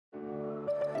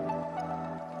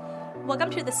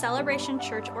Welcome to the Celebration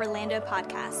Church Orlando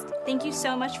podcast. Thank you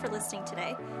so much for listening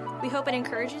today. We hope it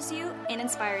encourages you and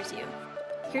inspires you.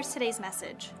 Here's today's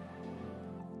message.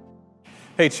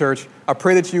 Hey church, I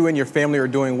pray that you and your family are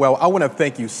doing well. I want to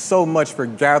thank you so much for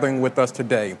gathering with us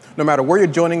today. No matter where you're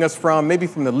joining us from, maybe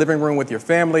from the living room with your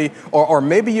family, or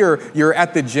maybe you're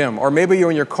at the gym, or maybe you're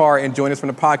in your car and join us from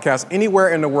the podcast, anywhere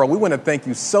in the world, we want to thank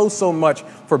you so much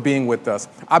for being with us.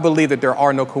 I believe that there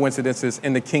are no coincidences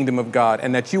in the kingdom of God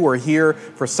and that you are here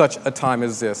for such a time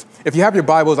as this. If you have your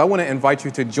Bibles, I want to invite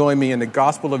you to join me in the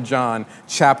Gospel of John,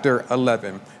 chapter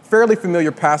 11. Fairly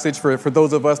familiar passage for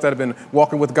those of us that have been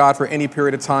walking with God for any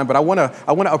period of time, but I want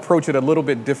to approach it a little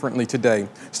bit differently today.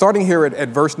 Starting here at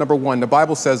verse number 1, the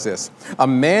Bible says this: a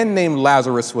man named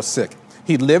Lazarus was sick.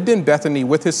 He lived in Bethany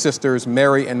with his sisters,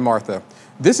 Mary and Martha.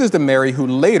 This is the Mary who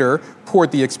later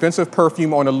poured the expensive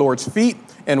perfume on the Lord's feet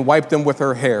and wiped them with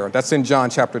her hair. That's in John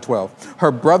chapter 12.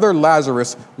 Her brother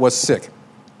Lazarus was sick.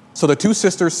 So the two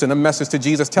sisters sent a message to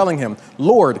Jesus telling him,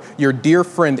 "Lord, your dear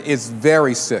friend is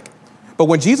very sick." But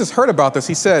when Jesus heard about this,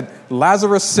 he said,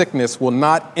 Lazarus' sickness will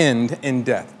not end in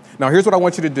death. Now, here's what I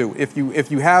want you to do. If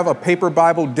you have a paper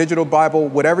Bible, digital Bible,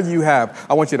 whatever you have,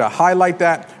 I want you to highlight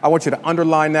that. I want you to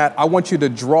underline that. I want you to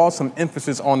draw some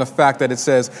emphasis on the fact that it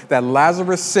says that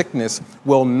Lazarus' sickness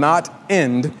will not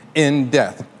end in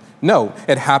death. No,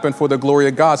 it happened for the glory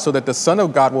of God so that the Son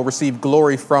of God will receive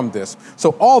glory from this.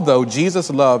 So although Jesus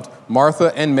loved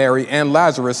Martha and Mary and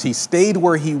Lazarus, he stayed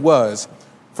where he was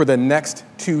for the next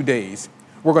 2 days.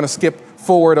 We're going to skip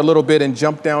forward a little bit and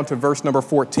jump down to verse number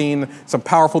 14. Some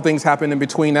powerful things happen in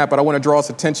between that, but I want to draw us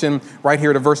attention right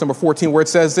here to verse number 14 where it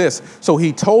says this: so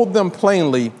he told them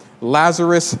plainly,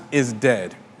 Lazarus is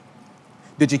dead.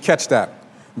 Did you catch that?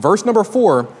 Verse number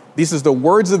 4, these is the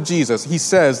words of Jesus. He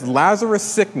says, Lazarus'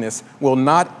 sickness will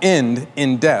not end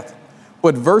in death.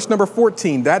 But verse number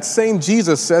 14, that same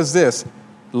Jesus says this: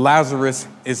 Lazarus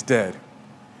is dead.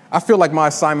 I feel like my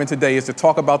assignment today is to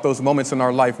talk about those moments in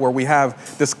our life where we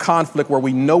have this conflict, where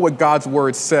we know what God's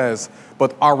word says,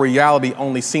 but our reality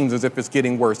only seems as if it's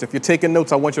getting worse. If you're taking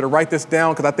notes, I want you to write this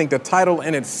down because I think the title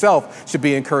in itself should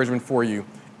be encouragement for you.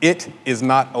 It is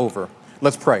not over.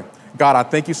 Let's pray. God, I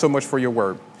thank you so much for your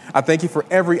word. I thank you for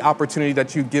every opportunity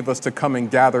that you give us to come and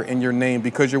gather in your name,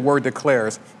 because your word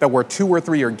declares that where 2 or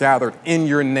 3 are gathered in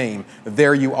your name,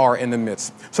 there you are in the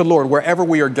midst. So Lord, wherever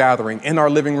we are gathering, in our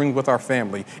living room with our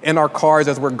family, in our cars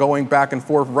as we're going back and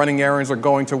forth, running errands or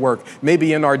going to work,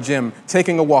 maybe in our gym,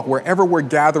 taking a walk, wherever we're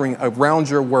gathering around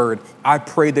your word, I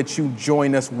pray that you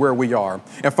join us where we are.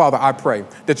 And Father, I pray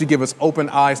that you give us open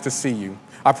eyes to see you.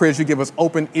 I pray that you give us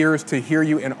open ears to hear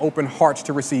you and open hearts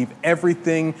to receive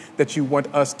everything that you want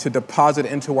us to deposit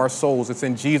into our souls. It's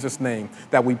in Jesus' name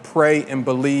that we pray and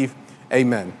believe.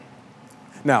 Amen.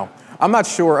 Now, I'm not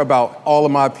sure about all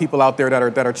of my people out there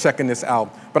that are checking this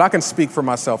out, but I can speak for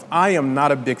myself. I am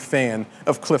not a big fan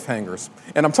of cliffhangers.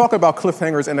 And I'm talking about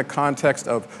cliffhangers in the context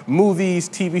of movies,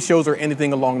 TV shows, or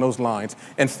anything along those lines.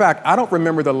 In fact, I don't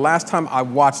remember the last time I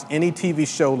watched any TV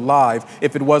show live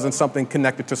if it wasn't something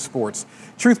connected to sports.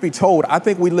 Truth be told, I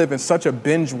think we live in such a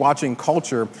binge-watching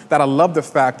culture that I love the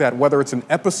fact that whether it's an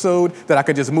episode that I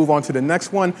could just move on to the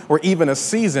next one, or even a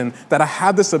season, that I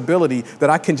have this ability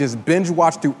that I can just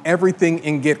binge-watch through everything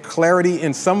and get clarity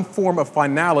in some form of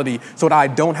finality so that I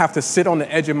don't have to sit on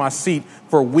the edge of my seat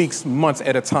for weeks, months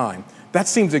at a time. That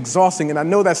seems exhausting, and I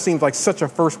know that seems like such a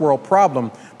first world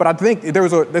problem, but I think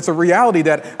that's a reality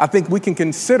that I think we can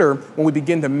consider when we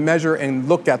begin to measure and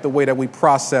look at the way that we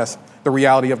process the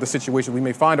reality of the situation we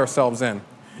may find ourselves in.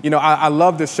 You know, I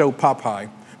love this show Popeye,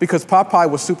 because Popeye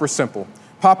was super simple.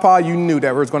 Popeye, you knew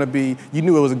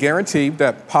it was a guarantee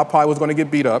that Popeye was going to get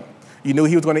beat up. You knew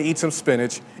he was going to eat some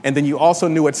spinach, and then you also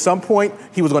knew at some point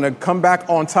he was going to come back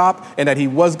on top and that he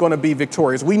was going to be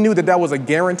victorious. We knew that was a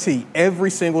guarantee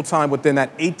every single time within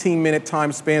that 18-minute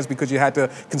time spans, because you had to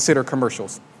consider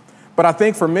commercials. But I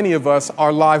think for many of us,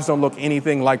 our lives don't look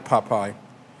anything like Popeye.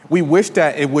 We wish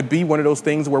that it would be one of those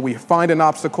things where we find an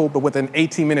obstacle, but within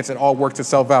 18 minutes it all works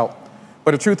itself out.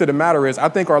 But the truth of the matter is, I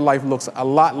think our life looks a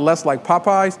lot less like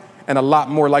Popeye's and a lot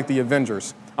more like the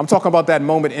Avengers. I'm talking about that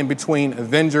moment in between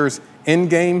Avengers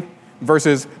Endgame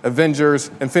versus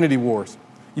Avengers Infinity Wars.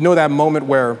 You know, that moment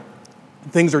where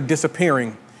things are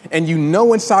disappearing and you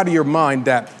know inside of your mind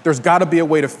that there's got to be a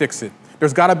way to fix it.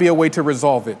 There's got to be a way to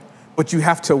resolve it. But you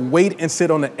have to wait and sit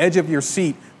on the edge of your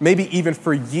seat, maybe even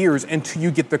for years, until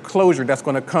you get the closure that's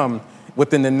going to come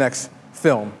within the next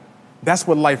film. That's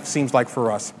what life seems like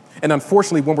for us. And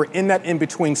unfortunately, when we're in that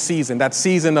in-between season, that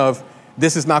season of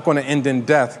this is not going to end in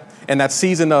death, and that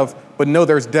season of, but no,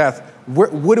 there's death,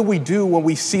 what do we do when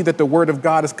we see that the word of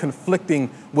God is conflicting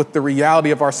with the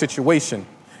reality of our situation?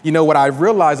 You know, what I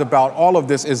realize about all of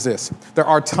this is this. There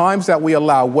are times that we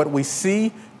allow what we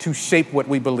see to shape what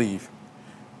we believe.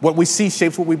 What we see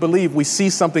shapes what we believe. We see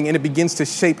something and it begins to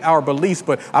shape our beliefs,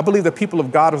 but I believe the people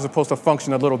of God are supposed to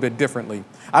function a little bit differently.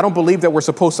 I don't believe that we're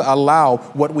supposed to allow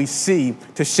what we see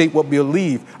to shape what we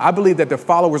believe. I believe that the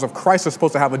followers of Christ are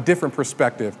supposed to have a different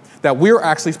perspective, that we're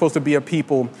actually supposed to be a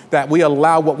people that we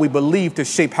allow what we believe to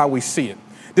shape how we see it.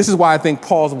 This is why I think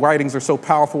Paul's writings are so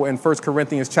powerful in 1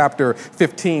 Corinthians chapter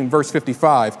 15, verse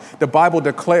 55. The Bible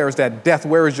declares that death,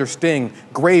 where is your sting?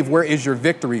 Grave, where is your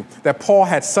victory? That Paul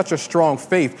had such a strong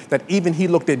faith that even he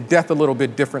looked at death a little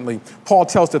bit differently. Paul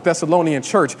tells the Thessalonian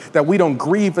church that we don't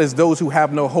grieve as those who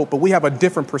have no hope, but we have a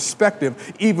different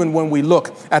perspective even when we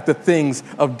look at the things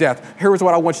of death. Here's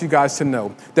what I want you guys to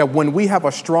know, that when we have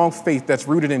a strong faith that's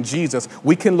rooted in Jesus,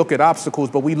 we can look at obstacles,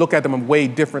 but we look at them way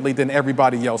differently than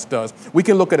everybody else does. We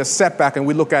can look at a setback and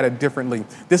we look at it differently.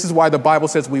 This is why the Bible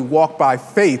says we walk by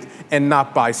faith and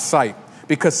not by sight,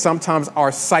 because sometimes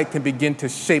our sight can begin to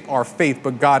shape our faith,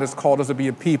 but God has called us to be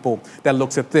a people that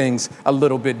looks at things a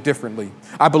little bit differently.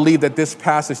 I believe that this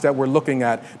passage that we're looking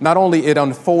at, not only it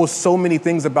unfolds so many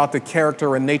things about the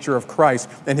character and nature of Christ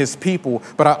and his people,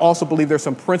 but I also believe there's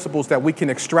some principles that we can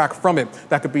extract from it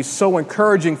that could be so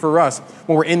encouraging for us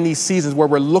when we're in these seasons where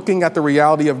we're looking at the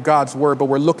reality of God's word, but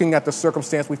we're looking at the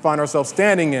circumstance we find ourselves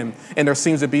standing in, and there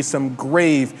seems to be some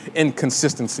grave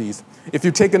inconsistencies. If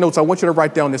you're taking notes, I want you to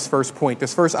write down this first point,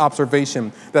 this first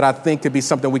observation that I think could be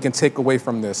something we can take away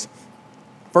from this.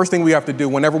 First thing we have to do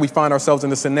whenever we find ourselves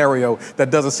in a scenario that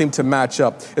doesn't seem to match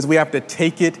up is we have to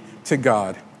take it to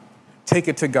God. Take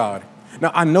it to God.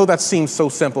 Now, I know that seems so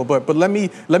simple, but let me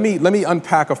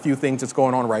unpack a few things that's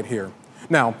going on right here.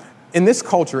 Now, in this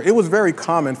culture, it was very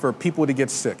common for people to get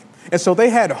sick. And so they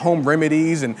had home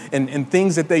remedies and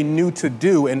things that they knew to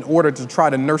do in order to try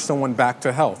to nurse someone back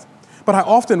to health. But I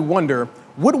often wonder,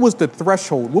 what was the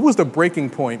threshold? What was the breaking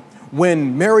point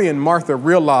when Mary and Martha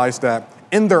realized that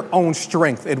in their own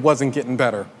strength, it wasn't getting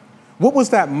better? What was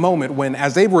that moment when,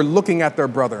 as they were looking at their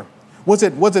brother, was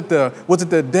it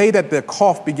the day that the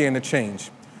cough began to change?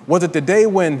 Was it the day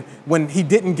when he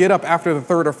didn't get up after the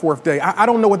third or fourth day? I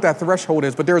don't know what that threshold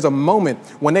is, but there's a moment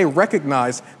when they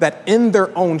recognized that in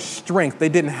their own strength, they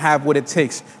didn't have what it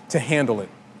takes to handle it.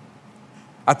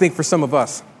 I think for some of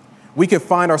us, we can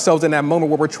find ourselves in that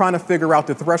moment where we're trying to figure out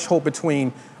the threshold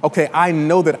between, okay, I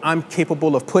know that I'm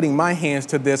capable of putting my hands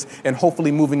to this and hopefully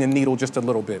moving the needle just a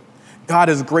little bit. God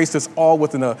has graced us all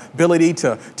with an ability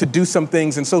to do some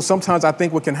things. And so sometimes I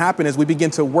think what can happen is we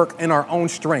begin to work in our own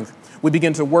strength. We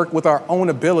begin to work with our own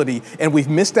ability, and we've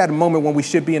missed that moment when we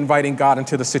should be inviting God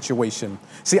into the situation.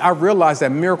 See, I realize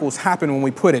that miracles happen when we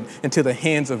put it into the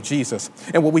hands of Jesus.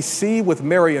 And what we see with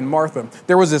Mary and Martha,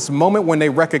 there was this moment when they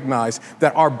recognized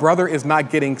that our brother is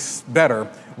not getting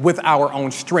better with our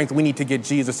own strength. We need to get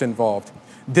Jesus involved.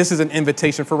 This is an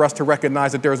invitation for us to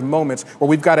recognize that there's moments where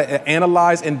we've got to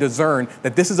analyze and discern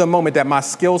that this is a moment that my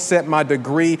skill set, my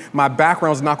degree, my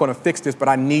background is not going to fix this, but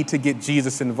I need to get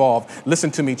Jesus involved. Listen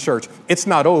to me, church. It's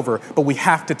not over, but we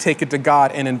have to take it to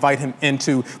God and invite him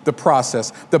into the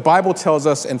process. The Bible tells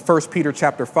us in 1 Peter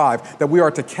chapter 5 that we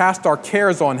are to cast our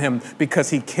cares on him because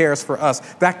he cares for us.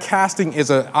 That casting is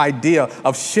an idea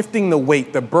of shifting the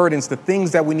weight, the burdens, the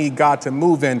things that we need God to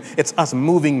move in. It's us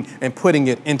moving and putting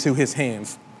it into his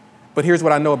hands. But here's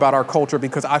what I know about our culture,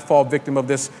 because I fall victim of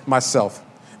this myself.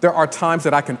 There are times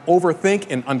that I can overthink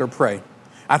and underpray.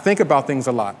 I think about things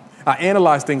a lot. I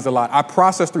analyze things a lot. I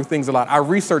process through things a lot. I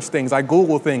research things. I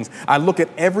Google things. I look at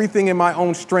everything in my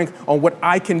own strength on what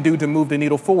I can do to move the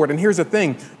needle forward. And here's the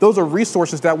thing. Those are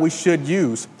resources that we should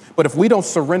use. But if we don't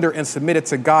surrender and submit it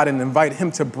to God and invite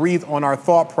him to breathe on our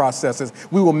thought processes,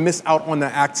 we will miss out on the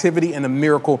activity and the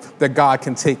miracle that God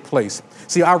can take place.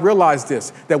 See, I realize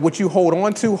this, that what you hold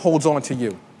on to holds on to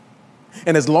you.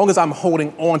 And as long as I'm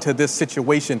holding on to this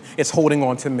situation, it's holding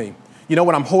on to me. You know,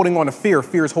 when I'm holding on to fear,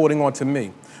 fear is holding on to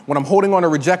me. When I'm holding on to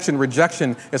rejection,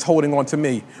 rejection is holding on to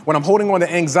me. When I'm holding on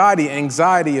to anxiety,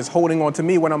 anxiety is holding on to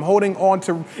me. When I'm holding on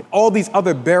to all these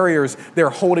other barriers,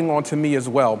 they're holding on to me as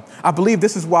well. I believe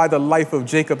this is why the life of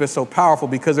Jacob is so powerful,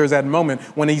 because there's that moment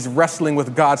when he's wrestling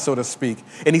with God, so to speak.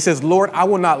 And he says, Lord, I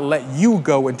will not let you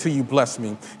go until you bless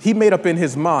me. He made up in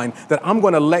his mind that I'm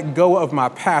going to let go of my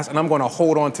past and I'm going to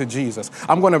hold on to Jesus.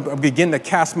 I'm going to begin to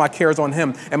cast my cares on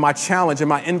him. And my challenge and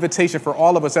my invitation for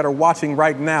all of us that are watching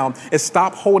right now is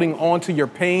stop holding holding on to your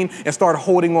pain and start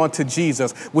holding on to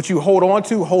Jesus. What you hold on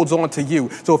to holds on to you.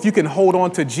 So if you can hold on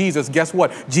to Jesus, guess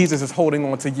what? Jesus is holding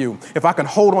on to you. If I can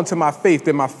hold on to my faith,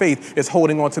 then my faith is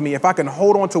holding on to me. If I can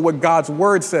hold on to what God's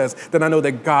word says, then I know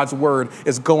that God's word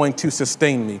is going to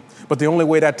sustain me. But the only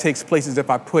way that takes place is if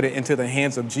I put it into the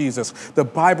hands of Jesus. The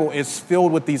Bible is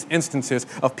filled with these instances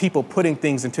of people putting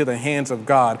things into the hands of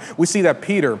God. We see that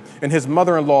Peter and his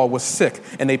mother-in-law was sick,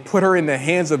 and they put her in the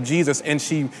hands of Jesus, and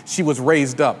she was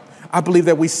raised up. I believe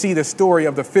that we see the story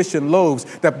of the fish and loaves,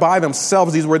 that by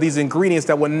themselves, these were these ingredients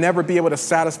that would never be able to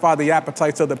satisfy the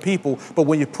appetites of the people. But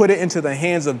when you put it into the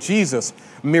hands of Jesus,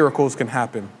 miracles can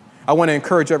happen. I want to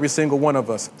encourage every single one of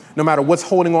us, no matter what's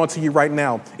holding on to you right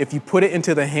now, if you put it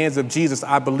into the hands of Jesus,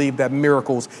 I believe that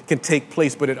miracles can take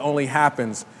place, but it only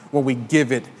happens when we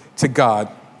give it to God.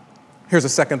 Here's a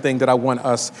second thing that I want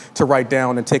us to write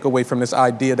down and take away from this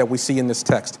idea that we see in this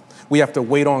text. We have to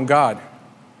wait on God.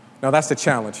 Now, that's the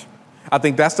challenge. I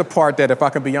think that's the part that, if I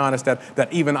can be honest, that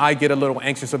even I get a little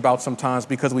anxious about sometimes,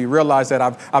 because we realize that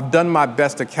I've done my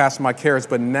best to cast my cares,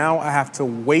 but now I have to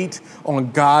wait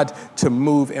on God to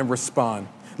move and respond.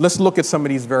 Let's look at some of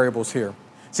these variables here.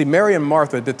 See, Mary and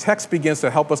Martha, the text begins to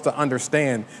help us to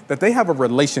understand that they have a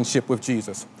relationship with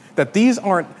Jesus, that these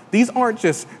aren't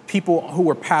just people who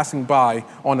were passing by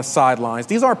on the sidelines.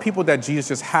 These aren't people that Jesus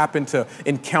just happened to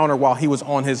encounter while he was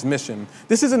on his mission.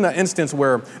 This isn't the instance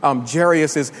where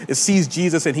Jairus sees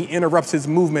Jesus and he interrupts his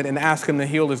movement and asks him to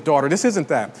heal his daughter. This isn't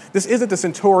that. This isn't the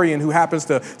centurion who happens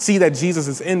to see that Jesus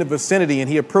is in the vicinity and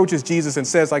he approaches Jesus and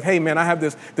says, like, hey, man, I have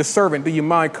this servant. Do you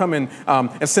mind coming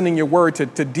and sending your word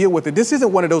to deal with it? This isn't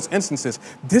one of those instances.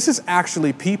 This is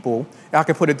actually people, I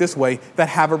can put it this way, that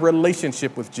have a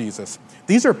relationship with Jesus.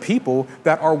 These are people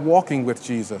that are walking with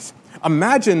Jesus.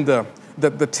 Imagine the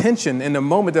tension in the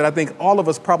moment that I think all of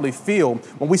us probably feel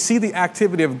when we see the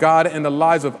activity of God in the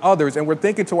lives of others, and we're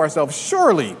thinking to ourselves,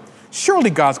 surely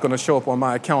God's going to show up on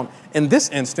my account. In this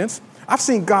instance, I've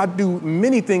seen God do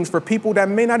many things for people that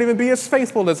may not even be as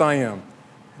faithful as I am.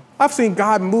 I've seen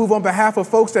God move on behalf of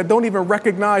folks that don't even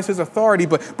recognize his authority,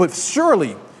 but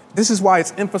surely this is why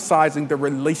it's emphasizing the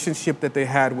relationship that they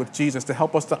had with Jesus, to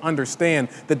help us to understand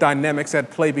the dynamics at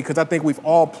play, because I think we've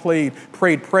all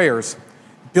prayed prayers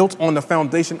built on the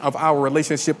foundation of our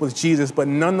relationship with Jesus. But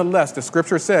nonetheless, the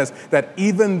scripture says that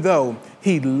even though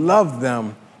he loved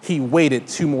them, he waited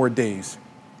 2 more days.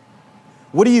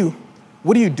 What do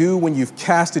you do when you've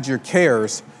casted your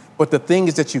cares, but the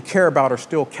things that you care about are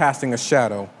still casting a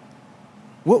shadow?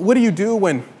 What do you do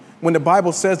when the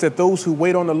Bible says that those who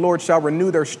wait on the Lord shall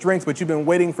renew their strength, but you've been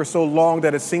waiting for so long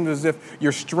that it seems as if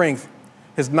your strength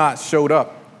has not showed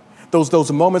up?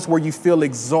 Those moments where you feel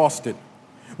exhausted.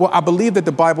 Well, I believe that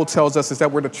the Bible tells us is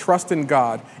that we're to trust in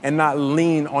God and not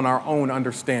lean on our own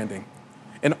understanding.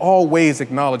 In all ways,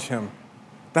 acknowledge him.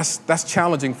 That's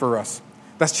challenging for us.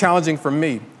 That's challenging for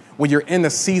me. When you're in a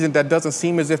season that doesn't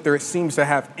seem as if there seems to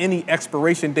have any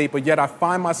expiration date, but yet I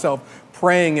find myself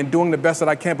praying and doing the best that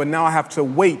I can, but now I have to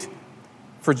wait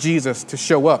for Jesus to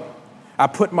show up. I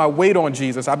put my weight on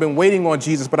Jesus. I've been waiting on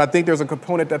Jesus, but I think there's a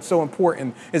component that's so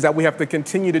important, is that we have to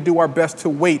continue to do our best to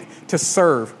wait, to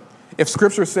serve. If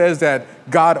scripture says that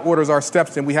God orders our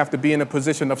steps, then we have to be in a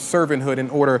position of servanthood in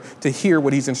order to hear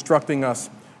what he's instructing us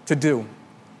to do.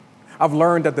 I've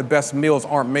learned that the best meals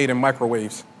aren't made in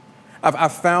microwaves.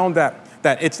 I've found that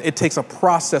it takes a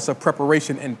process of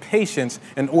preparation and patience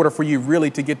in order for you really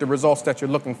to get the results that you're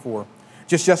looking for.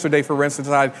 Just yesterday, for instance,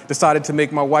 I decided to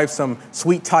make my wife some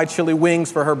sweet Thai chili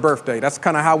wings for her birthday. That's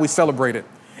kind of how we celebrate it.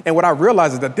 And what I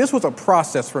realized is that this was a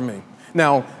process for me.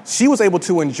 Now, she was able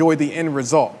to enjoy the end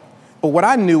result. But what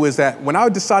I knew is that when I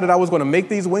decided I was going to make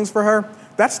these wings for her,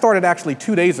 that started actually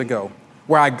 2 days ago,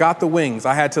 where I got the wings.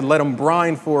 I had to let them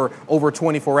brine for over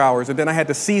 24 hours, and then I had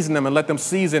to season them and let them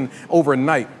season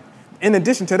overnight. In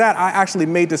addition to that, I actually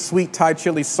made the sweet Thai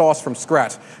chili sauce from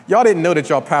scratch. Y'all didn't know that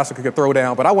y'all pastor could throw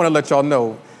down, but I want to let y'all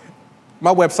know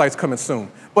my website's coming soon.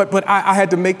 But I had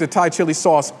to make the Thai chili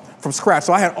sauce from scratch.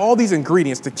 So I had all these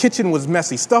ingredients. The kitchen was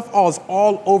messy. Stuff was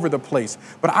all over the place.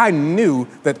 But I knew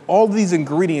that all these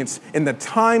ingredients, in the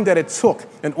time that it took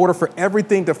in order for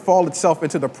everything to fall itself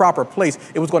into the proper place,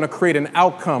 it was going to create an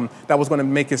outcome that was going to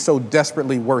make it so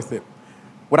desperately worth it.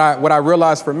 What I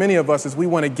realized for many of us is we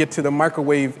want to get to the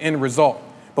microwave end result,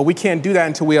 but we can't do that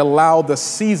until we allow the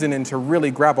seasoning to really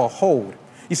grab a hold.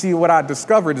 You see, what I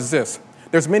discovered is this.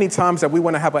 There's many times that we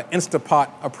want to have an Instapot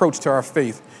approach to our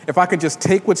faith. If I could just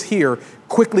take what's here,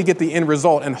 quickly get the end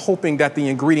result, and hoping that the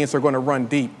ingredients are going to run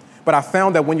deep. But I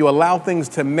found that when you allow things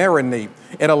to marinate,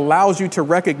 it allows you to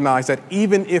recognize that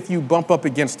even if you bump up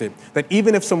against it, that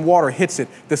even if some water hits it,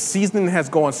 the seasoning has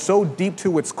gone so deep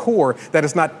to its core that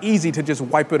it's not easy to just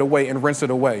wipe it away and rinse it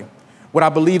away. What I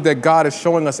believe that God is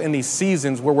showing us in these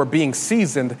seasons where we're being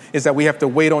seasoned is that we have to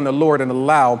wait on the Lord and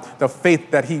allow the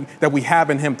faith that we have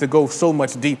in him to go so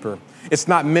much deeper. It's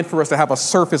not meant for us to have a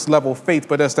surface level faith,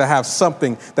 but us to have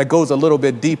something that goes a little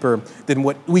bit deeper than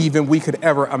what we could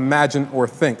ever imagine or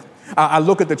think. I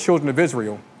look at the children of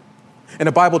Israel, and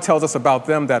the Bible tells us about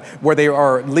them that where they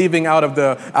are leaving out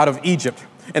of Egypt,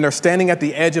 and they're standing at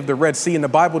the edge of the Red Sea, and the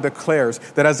Bible declares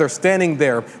that as they're standing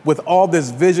there with all this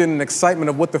vision and excitement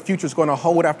of what the future is going to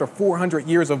hold after 400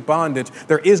 years of bondage,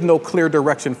 there is no clear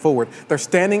direction forward. They're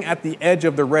standing at the edge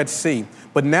of the Red Sea,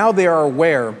 but now they are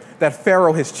aware that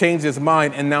Pharaoh has changed his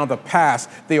mind, and now the past,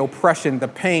 the oppression, the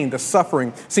pain, the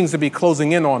suffering seems to be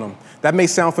closing in on them. That may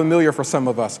sound familiar for some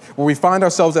of us, where we find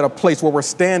ourselves at a place where we're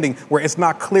standing, where it's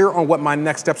not clear on what my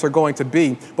next steps are going to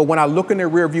be. But when I look in the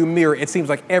rearview mirror, it seems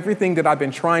like everything that I've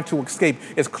been trying to escape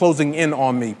is closing in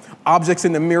on me. Objects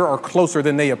in the mirror are closer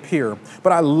than they appear.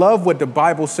 But I love what the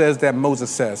Bible says that Moses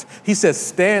says. He says,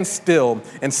 stand still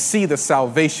and see the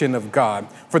salvation of God.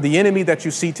 For the enemy that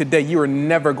you see today, you are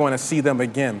never going to see them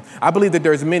again. I believe that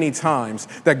there's many times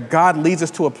that God leads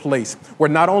us to a place where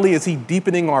not only is he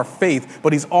deepening our faith,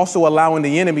 but he's also allowing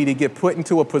the enemy to get put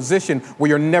into a position where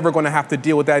you're never going to have to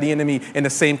deal with that enemy in the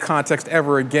same context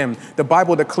ever again. The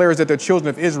Bible declares that the children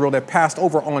of Israel that passed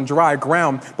over on dry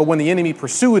ground, but when the enemy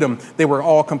pursued them, they were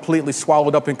all completely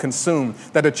swallowed up and consumed.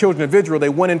 That the children of Israel, they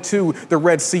went into the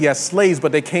Red Sea as slaves,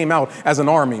 but they came out as an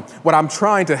army. What I'm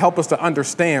trying to help us to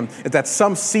understand is that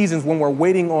some seasons when we're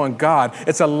waiting on God,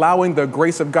 it's allowing the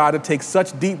grace of God to take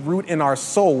such deep root in our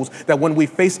souls that when we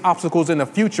face obstacles in the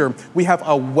future, we have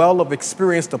a well of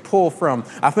experience to pull from.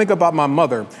 I think about my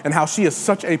mother and how she is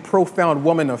such a profound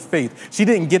woman of faith. She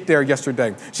didn't get there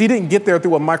yesterday. She didn't get there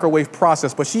through a microwave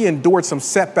process, but she endured some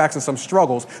setbacks and some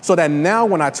struggles so that now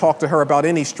when I talk to her about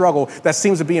any struggle that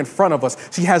seems to be in front of us,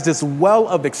 she has this well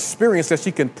of experience that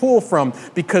she can pull from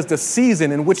because the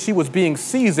season in which she was being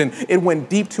seasoned, it went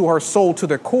deep to her soul, to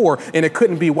the core, and it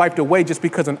couldn't be wiped away just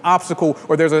because an obstacle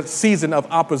or there's a season of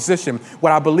opposition.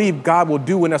 What I believe God will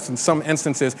do in us in some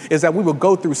instances is that we will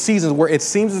go through seasons where it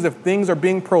seems as if things are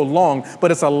being prolonged,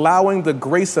 but it's allowing the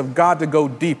grace of God to go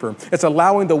deeper. It's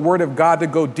allowing the word of God to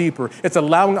go deeper. It's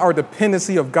allowing our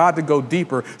dependency of God to go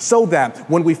deeper so that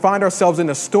when we find ourselves in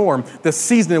a storm, the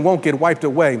season won't get wiped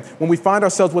away. When we find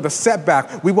ourselves with a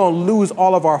setback, we won't lose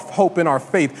all of our hope and our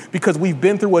faith because we've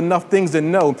been through enough things to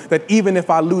know that even if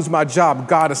I lose my job,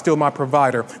 God is still my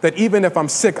provider. That even if I'm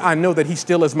sick, I know that he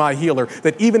still is my healer.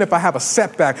 That even if I have a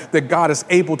setback, that God is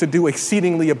able to do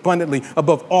exceedingly abundantly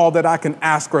above all that I can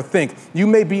ask or think. You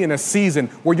may be in a season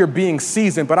where you're being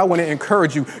seasoned, but I want to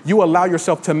encourage you. You allow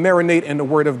yourself to marinate in the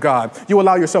word of God. You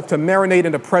allow yourself to marinate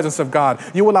in the presence of God.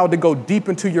 You allow it to go deep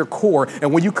into your core.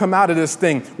 And when you come out of this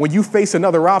thing, when you face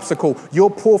another obstacle, you'll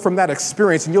pull from that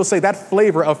experience and you'll say that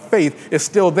flavor of faith is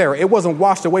still there. It wasn't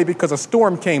washed away because a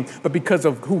storm came, but because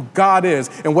of who God is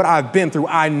and what I've been through,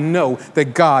 I know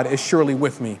that God is surely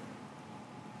with me.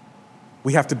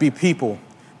 We have to be people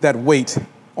that wait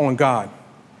on God.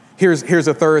 Here's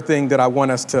a third thing that I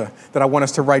want us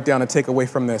to write down and take away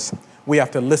from this. We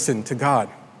have to listen to God.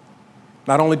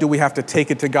 Not only do we have to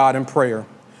take it to God in prayer,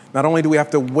 not only do we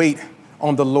have to wait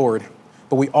on the Lord,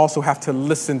 but we also have to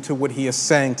listen to what he is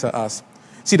saying to us.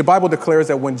 See, the Bible declares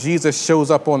that when Jesus shows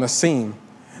up on the scene,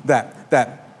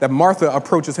 that Martha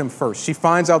approaches him first. She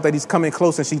finds out that he's coming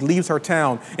close and she leaves her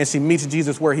town and she meets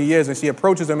Jesus where he is and she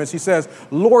approaches him and she says,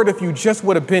 Lord, if you just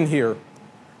would have been here,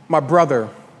 my brother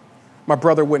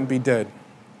wouldn't be dead.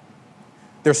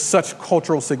 There's such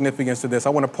cultural significance to this. I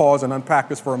want to pause and unpack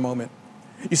this for a moment.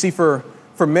 You see, for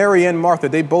Mary and Martha,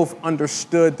 they both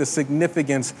understood the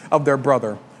significance of their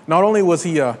brother. Not only was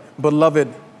he a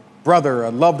beloved brother,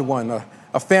 a loved one,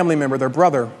 a family member, their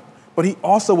brother, but he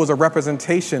also was a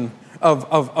representation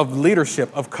of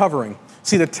leadership, of covering.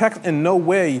 See, the text in no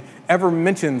way ever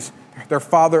mentions their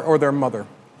father or their mother,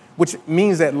 which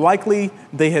means that likely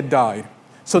they had died.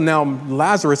 So now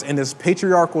Lazarus in this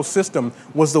patriarchal system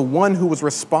was the one who was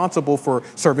responsible for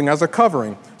serving as a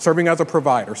covering, serving as a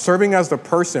provider, serving as the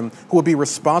person who would be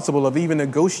responsible of even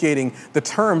negotiating the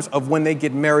terms of when they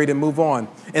get married and move on.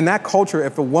 In that culture,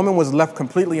 if a woman was left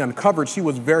completely uncovered, she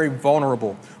was very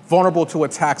vulnerable to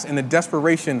attacks and the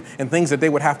desperation and things that they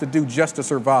would have to do just to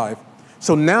survive.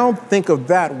 So now think of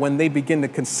that when they begin to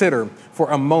consider for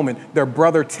a moment their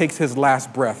brother takes his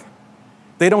last breath.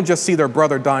 They don't just see their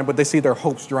brother dying, but they see their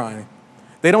hopes dying.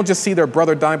 They don't just see their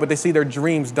brother dying, but they see their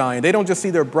dreams dying. They don't just see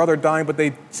their brother dying, but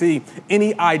they see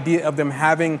any idea of them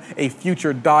having a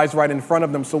future dies right in front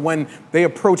of them. So when they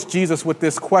approach Jesus with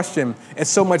this question, it's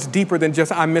so much deeper than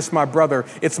just, I miss my brother.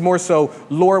 It's more so,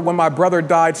 Lord, when my brother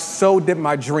died, so did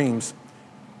my dreams.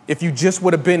 If you just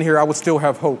would have been here, I would still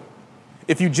have hope.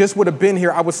 If you just would have been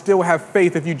here, I would still have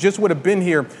faith. If you just would have been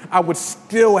here, I would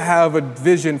still have a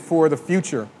vision for the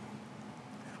future.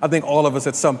 I think all of us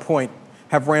at some point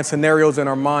have ran scenarios in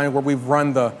our mind where we've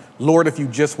run the Lord, if you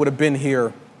just would have been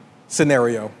here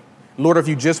scenario. Lord, if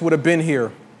you just would have been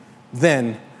here,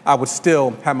 then I would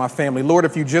still have my family. Lord,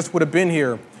 if you just would have been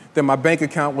here, then my bank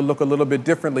account would look a little bit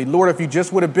differently. Lord, if you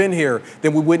just would have been here,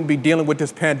 then we wouldn't be dealing with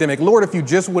this pandemic. Lord, if you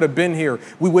just would have been here,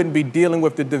 we wouldn't be dealing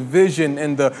with the division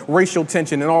and the racial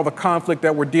tension and all the conflict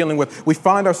that we're dealing with. We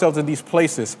find ourselves in these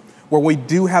places where we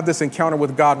do have this encounter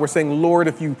with God. We're saying, Lord,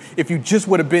 if you just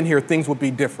would have been here, things would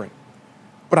be different.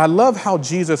 But I love how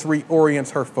Jesus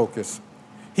reorients her focus.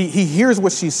 He hears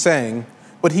what she's saying,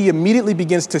 but he immediately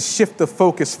begins to shift the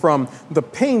focus from the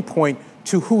pain point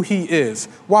to who he is.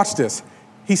 Watch this.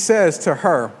 He says to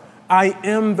her, I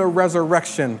am the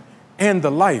resurrection and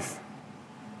the life.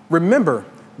 Remember,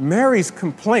 Martha's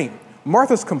complaint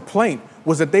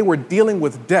was that they were dealing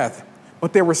with death,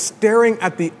 but they were staring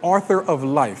at the author of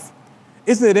life.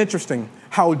 Isn't it interesting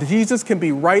how Jesus can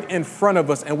be right in front of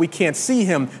us and we can't see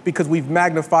him because we've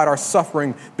magnified our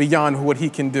suffering beyond what he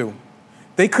can do?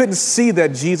 They couldn't see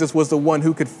that Jesus was the one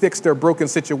who could fix their broken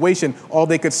situation. All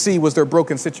they could see was their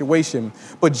broken situation.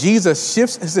 But Jesus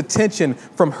shifts his attention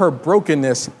from her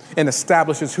brokenness and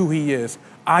establishes who he is.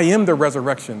 I am the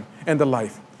resurrection and the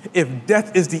life. If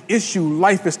death is the issue,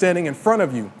 life is standing in front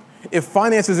of you. If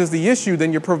finances is the issue,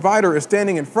 then your provider is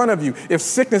standing in front of you. If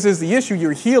sickness is the issue,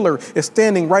 your healer is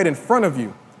standing right in front of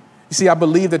you. You see, I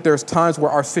believe that there's times where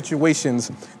our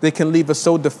situations, they can leave us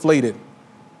so deflated.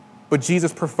 But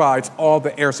Jesus provides all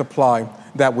the air supply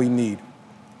that we need.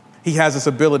 He has this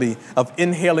ability of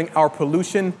inhaling our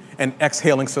pollution and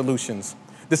exhaling solutions.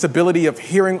 This ability of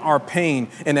hearing our pain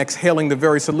and exhaling the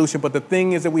very solution. But the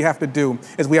thing is that we have to do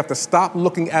is we have to stop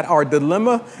looking at our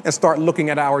dilemma and start looking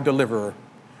at our deliverer.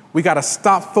 We got to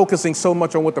stop focusing so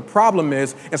much on what the problem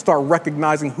is and start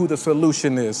recognizing who the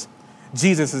solution is.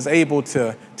 Jesus is able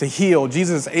to heal.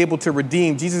 Jesus is able to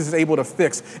redeem. Jesus is able to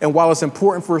fix. And while it's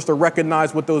important for us to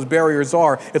recognize what those barriers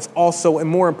are, it's also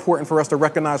more important for us to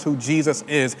recognize who Jesus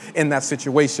is in that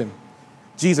situation.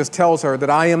 Jesus tells her that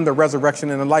I am the resurrection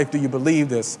and the life. Do you believe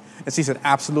this? And she said,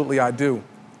 absolutely, I do.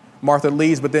 Martha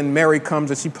leaves, but then Mary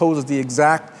comes and she poses the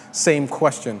exact same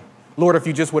question. Lord, if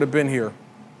you just would have been here,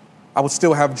 I would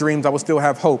still have dreams. I would still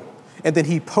have hope. And then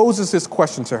he poses this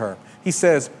question to her. He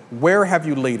says, where have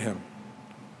you laid him?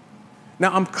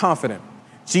 Now, I'm confident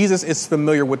Jesus is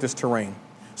familiar with this terrain.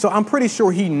 So I'm pretty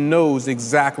sure he knows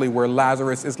exactly where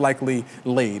Lazarus is likely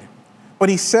laid. But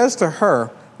he says to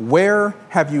her, where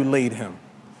have you laid him?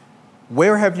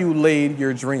 Where have you laid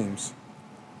your dreams?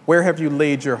 Where have you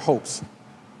laid your hopes?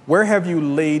 Where have you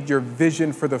laid your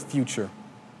vision for the future?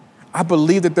 I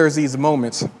believe that there's these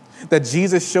moments that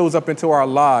Jesus shows up into our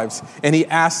lives and he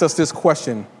asks us this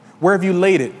question, where have you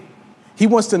laid it? He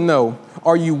wants to know,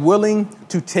 are you willing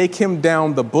to take him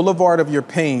down the boulevard of your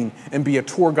pain and be a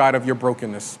tour guide of your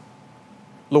brokenness?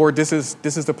 Lord, this is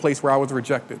the place where I was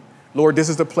rejected. Lord, this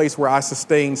is the place where I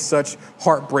sustained such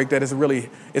heartbreak that it's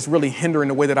really hindering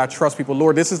the way that I trust people.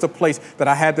 Lord, this is the place that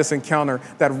I had this encounter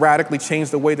that radically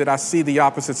changed the way that I see the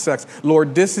opposite sex.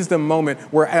 Lord, this is the moment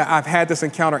where I've had this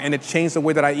encounter and it changed the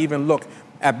way that I even look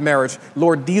at marriage.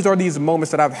 Lord, these are these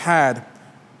moments that I've had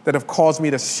that have caused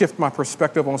me to shift my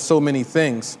perspective on so many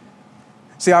things.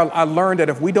 See, I learned that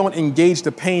if we don't engage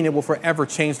the pain, it will forever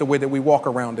change the way that we walk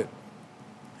around it.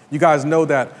 You guys know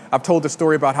that I've told the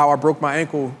story about how I broke my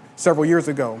ankle several years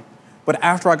ago. But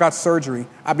after I got surgery,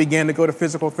 I began to go to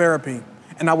physical therapy.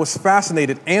 And I was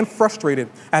fascinated and frustrated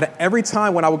at every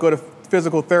time when I would go to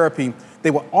physical therapy, they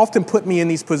would often put me in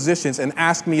these positions and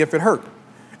ask me if it hurt.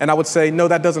 And I would say, no,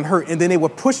 that doesn't hurt. And then they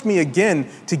would push me again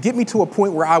to get me to a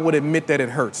point where I would admit that it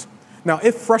hurts. Now,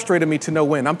 it frustrated me to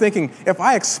no end. I'm thinking, if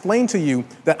I explain to you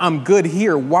that I'm good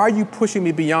here, why are you pushing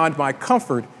me beyond my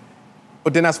comfort?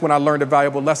 But then that's when I learned a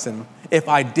valuable lesson. If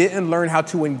I didn't learn how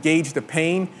to engage the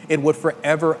pain, it would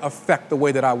forever affect the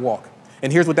way that I walk.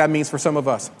 And here's what that means for some of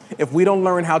us. If we don't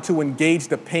learn how to engage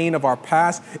the pain of our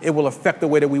past, it will affect the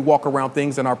way that we walk around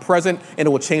things in our present, and it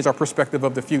will change our perspective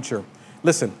of the future.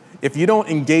 Listen, If you don't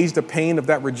engage the pain of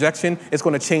that rejection, it's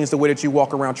going to change the way that you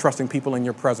walk around trusting people in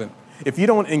your present. If you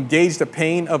don't engage the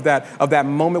pain of that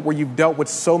moment where you've dealt with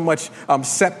so much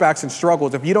setbacks and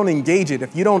struggles, if you don't engage it,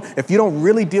 if you don't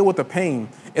really deal with the pain,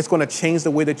 it's going to change the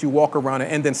way that you walk around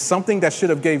it. And then something that should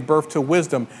have gave birth to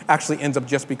wisdom actually ends up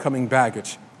just becoming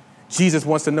baggage. Jesus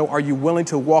wants to know, are you willing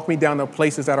to walk me down the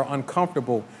places that are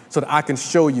uncomfortable so that I can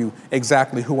show you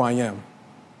exactly who I am?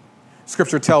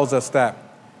 Scripture tells us that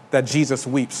Jesus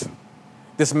weeps.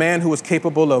 This man who is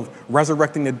capable of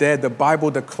resurrecting the dead, the Bible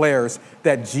declares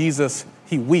that Jesus,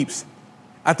 he weeps.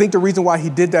 I think the reason why he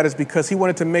did that is because he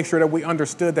wanted to make sure that we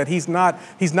understood that he's not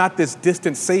this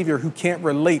distant Savior who can't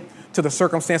relate to the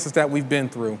circumstances that we've been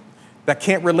through, that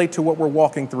can't relate to what we're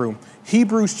walking through.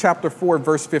 Hebrews chapter 4,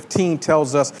 verse 15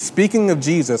 tells us, speaking of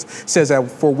Jesus, says that,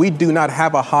 for we do not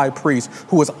have a high priest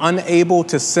who is unable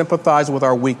to sympathize with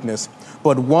our weakness,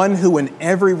 but one who in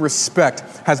every respect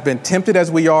has been tempted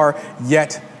as we are,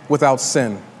 yet without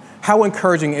sin. How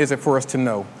encouraging is it for us to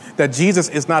know that Jesus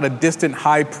is not a distant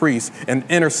high priest, an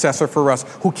intercessor for us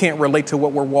who can't relate to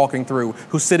what we're walking through,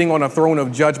 who's sitting on a throne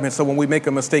of judgment, so when we make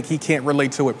a mistake, he can't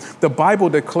relate to it. The Bible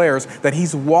declares that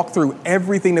he's walked through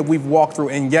everything that we've walked through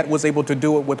and yet was able to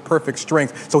do it with perfect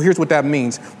strength. So here's what that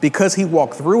means. Because he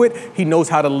walked through it, he knows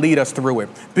how to lead us through it.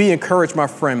 Be encouraged, my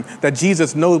friend, that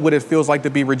Jesus knows what it feels like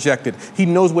to be rejected. He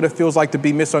knows what it feels like to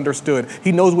be misunderstood.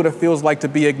 He knows what it feels like to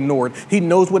be ignored. He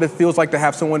knows what it feels like to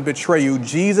have someone betray you.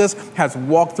 Jesus has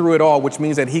walked through it all, which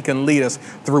means that he can lead us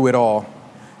through it all.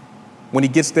 When he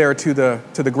gets there to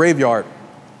the graveyard,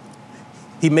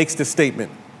 he makes this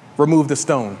statement, remove the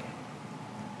stone.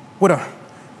 What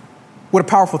a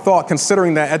powerful thought,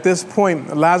 considering that at this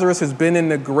point, Lazarus has been in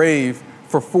the grave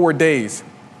for 4 days.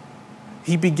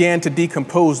 He began to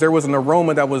decompose. There was an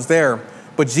aroma that was there,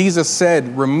 but Jesus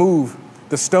said, remove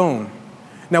the stone.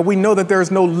 Now, we know that there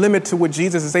is no limit to what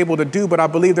Jesus is able to do, but I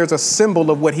believe there's a symbol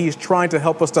of what he's trying to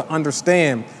help us to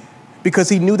understand, because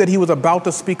he knew that he was about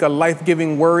to speak a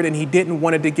life-giving word, and he didn't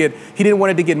want it to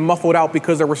get muffled out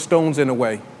because there were stones in the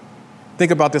way. Think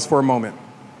about this for a moment.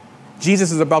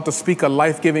 Jesus is about to speak a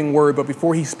life-giving word, but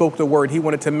before he spoke the word, he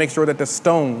wanted to make sure that the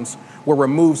stones were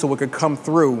removed so it could come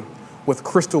through with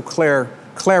crystal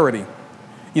clarity.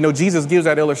 You know, Jesus gives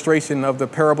that illustration of the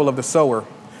parable of the sower,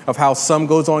 of how some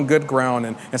goes on good ground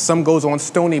and some goes on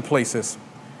stony places.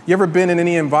 You ever been in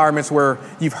any environments where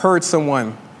you've heard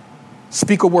someone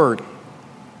speak a word,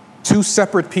 two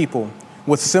separate people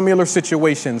with similar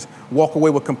situations walk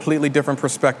away with completely different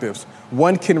perspectives?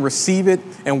 One can receive it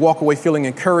and walk away feeling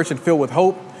encouraged and filled with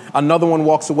hope. Another one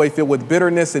walks away filled with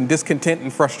bitterness and discontent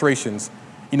and frustrations.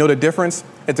 You know the difference?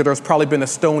 Is that there's probably been a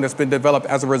stone that's been developed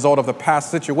as a result of the past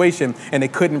situation, and they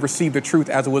couldn't receive the truth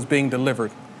as it was being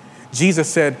delivered. Jesus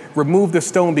said, remove the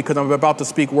stone because I'm about to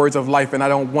speak words of life and I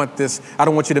don't want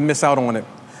you to miss out on it.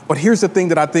 But here's the thing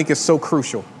that I think is so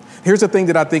crucial. Here's the thing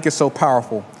that I think is so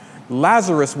powerful.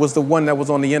 Lazarus was the one that was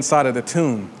on the inside of the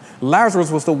tomb.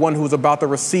 Lazarus was the one who was about to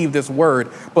receive this word,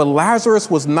 but Lazarus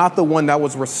was not the one that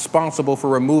was responsible for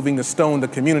removing the stone. The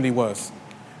community was.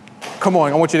 Come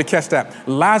on, I want you to catch that.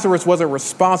 Lazarus wasn't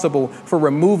responsible for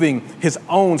removing his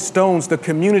own stones. The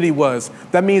community was.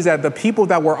 That means that the people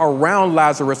that were around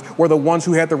Lazarus were the ones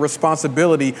who had the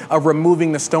responsibility of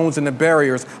removing the stones and the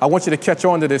barriers. I want you to catch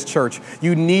on to this, church.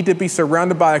 You need to be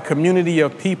surrounded by a community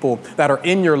of people that are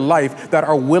in your life that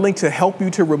are willing to help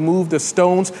you to remove the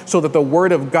stones so that the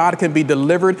word of God can be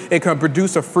delivered. It can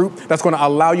produce a fruit that's going to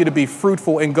allow you to be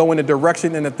fruitful and go in the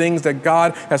direction and the things that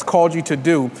God has called you to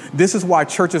do. This is why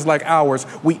churches like ours,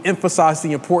 we emphasize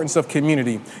the importance of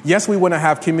community. Yes, we want to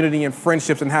have community and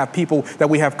friendships and have people that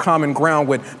we have common ground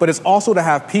with, but it's also to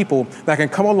have people that can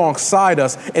come alongside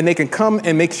us and they can come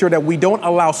and make sure that we don't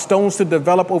allow stones to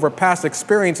develop over past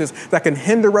experiences that can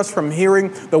hinder us from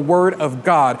hearing the word of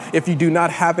God. If you do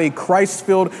not have a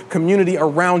Christ-filled community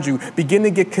around you, begin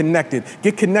to get connected.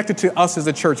 Get connected to us as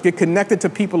a church. Get connected to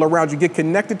people around you. Get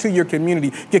connected to your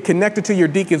community. Get connected to your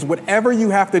deacons. Whatever you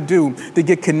have to do to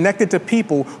get connected to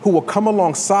people who will come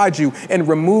alongside you and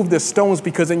remove the stones,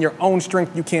 because in your own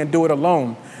strength, you can't do it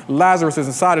alone. Lazarus is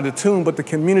inside of the tomb, but the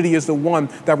community is the one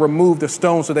that removed the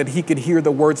stone so that he could hear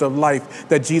the words of life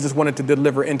that Jesus wanted to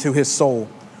deliver into his soul.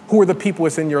 Who are the people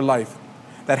that's in your life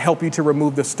that help you to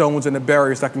remove the stones and the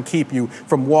barriers that can keep you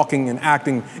from walking and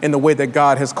acting in the way that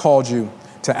God has called you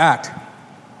to act?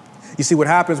 You see, what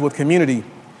happens with community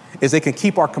is they can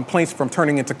keep our complaints from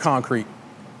turning into concrete.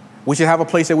 We should have a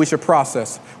place that we should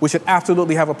process. We should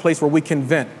absolutely have a place where we can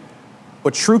vent.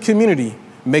 But true community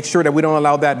makes sure that we don't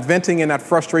allow that venting and that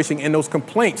frustration and those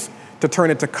complaints to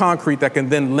turn into concrete that can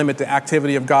then limit the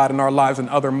activity of God in our lives in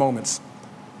other moments.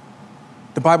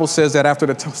 The Bible says that after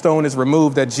the stone is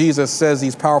removed, that Jesus says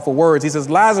these powerful words. He says,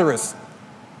 Lazarus,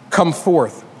 come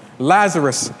forth.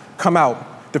 Lazarus, come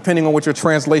out, depending on what your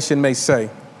translation may say.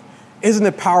 Isn't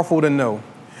it powerful to know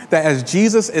that as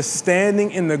Jesus is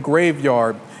standing in the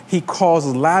graveyard, he calls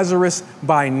Lazarus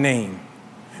by name?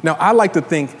 Now, I like to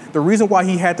think the reason why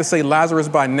he had to say Lazarus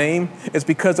by name is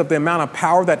because of the amount of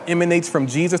power that emanates from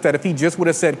Jesus, that if he just would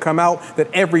have said, come out, that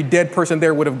every dead person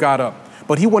there would have got up.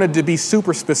 But he wanted to be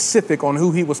super specific on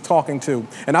who he was talking to.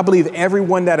 And I believe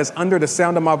everyone that is under the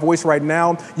sound of my voice right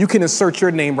now, you can insert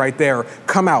your name right there.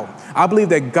 Come out. I believe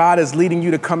that God is leading you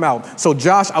to come out. So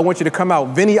Josh, I want you to come out.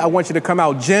 Vinny, I want you to come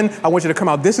out. Jen, I want you to come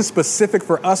out. This is specific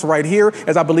for us right here,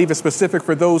 as I believe it's specific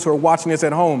for those who are watching this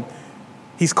at home.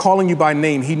 He's calling you by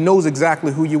name. He knows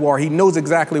exactly who you are. He knows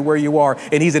exactly where you are.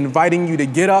 And he's inviting you to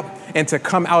get up and to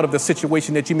come out of the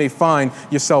situation that you may find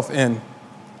yourself in.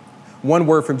 One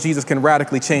word from Jesus can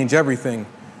radically change everything.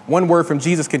 One word from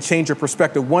Jesus can change your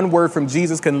perspective. One word from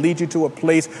Jesus can lead you to a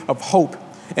place of hope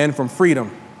and from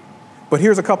freedom. But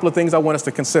here's a couple of things I want us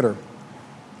to consider.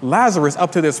 Lazarus,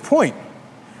 up to this point,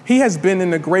 he has been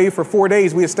in the grave for 4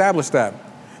 days. We established that.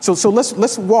 So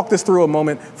let's walk this through a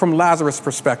moment from Lazarus'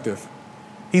 perspective.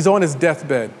 He's on his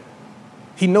deathbed.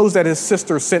 He knows that his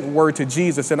sister sent word to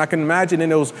Jesus. And I can imagine in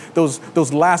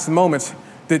those last moments,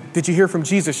 did you hear from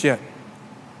Jesus yet?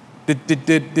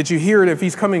 Did you hear it if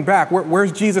he's coming back?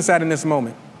 Where's Jesus at in this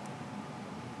moment?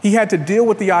 He had to deal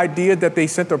with the idea that they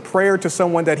sent a prayer to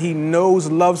someone that he knows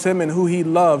loves him and who he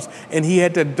loves. And he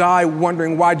had to die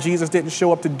wondering why Jesus didn't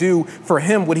show up to do for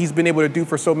him what he's been able to do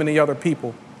for so many other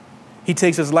people. He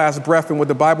takes his last breath, and what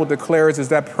the Bible declares is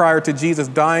that prior to Jesus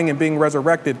dying and being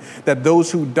resurrected, that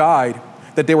those who died,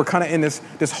 that they were kind of in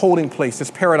this holding place,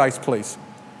 this paradise place.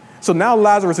 So now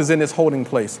Lazarus is in this holding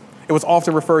place. It was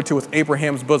often referred to as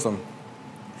Abraham's bosom.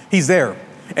 He's there.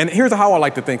 And here's how I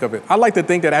like to think of it. I like to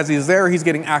think that as he's there, he's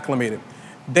getting acclimated.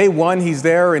 Day one, he's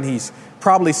there, and he's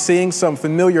probably seeing some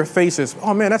familiar faces.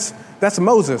 Oh, man, that's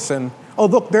Moses. And, oh,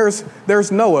 look,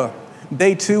 there's Noah.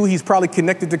 Day two, he's probably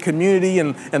connected to community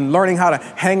and learning how to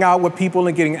hang out with people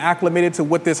and getting acclimated to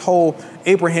what this whole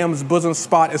Abraham's bosom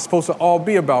spot is supposed to all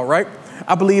be about, right?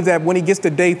 I believe that when he gets to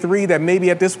day three, that maybe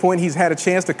at this point he's had a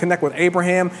chance to connect with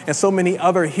Abraham and so many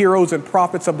other heroes and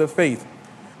prophets of the faith.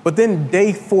 But then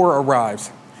day four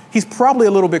arrives. He's probably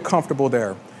a little bit comfortable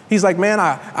there. He's like, man,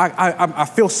 I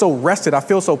feel so rested. I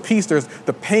feel so peace. There's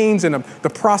the pains and the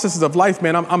processes of life,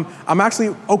 man. I'm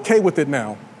actually okay with it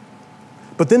now.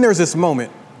 But then there's this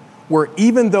moment where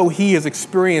even though he has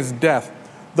experienced death,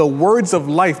 the words of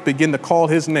life begin to call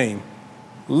his name.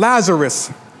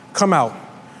 Lazarus, come out.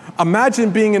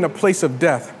 Imagine being in a place of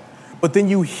death, but then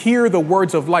you hear the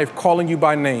words of life calling you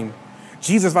by name.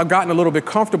 Jesus, I've gotten a little bit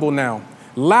comfortable now.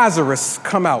 Lazarus,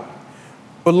 come out.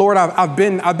 But Lord, I've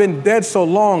been dead so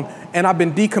long and I've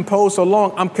been decomposed so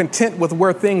long. I'm content with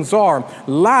where things are.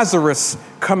 Lazarus,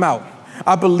 come out.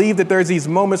 I believe that there's these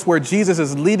moments where Jesus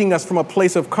is leading us from a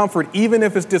place of comfort, even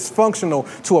if it's dysfunctional,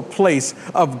 to a place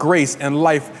of grace and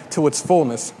life to its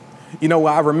fullness. You know,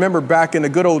 I remember back in the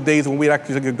good old days when we'd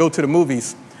actually go to the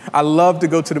movies. I loved to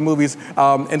go to the movies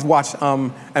and watch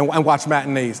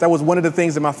matinees. That was one of the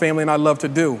things that my family and I loved to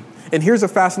do. And here's a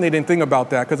fascinating thing about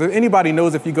that, because if anybody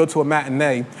knows if you go to a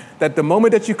matinee, that the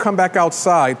moment that you come back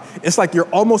outside, it's like you're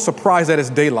almost surprised that it's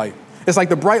daylight. It's like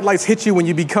the bright lights hit you when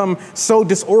you become so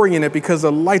disoriented because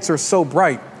the lights are so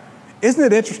bright. Isn't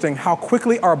it interesting how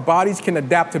quickly our bodies can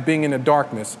adapt to being in the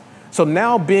darkness? So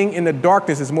now being in the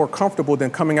darkness is more comfortable than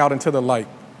coming out into the light.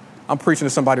 I'm preaching to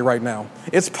somebody right now.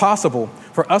 It's possible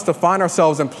for us to find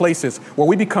ourselves in places where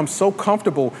we become so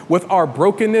comfortable with our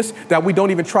brokenness that we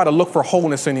don't even try to look for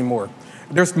wholeness anymore.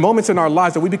 There's moments in our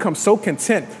lives that we become so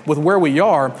content with where we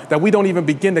are that we don't even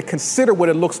begin to consider what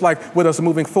it looks like with us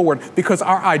moving forward, because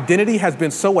our identity has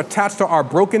been so attached to our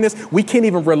brokenness, we can't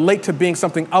even relate to being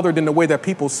something other than the way that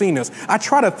people seen us. I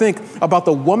try to think about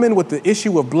the woman with the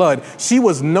issue of blood. She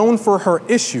was known for her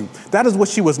issue. That is what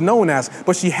she was known as.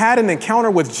 But she had an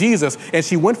encounter with Jesus, and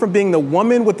she went from being the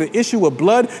woman with the issue of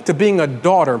blood to being a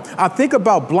daughter. I think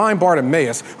about blind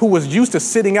Bartimaeus, who was used to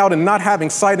sitting out and not having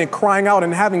sight and crying out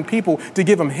and having people to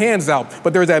give him hands out.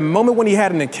 But there's that moment when he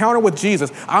had an encounter with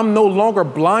Jesus. I'm no longer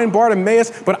blind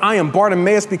Bartimaeus, but I am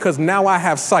Bartimaeus because now I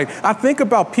have sight. I think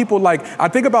about people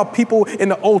in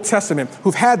the Old Testament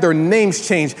who've had their names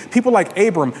changed. People like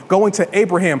Abram going to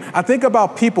Abraham. I think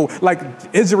about people like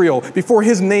Israel before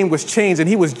his name was changed and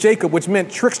he was Jacob, which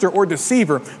meant trickster or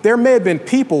deceiver. There may have been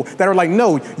people that are like,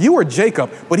 no, you are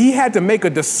Jacob, but he had to make a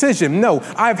decision. No,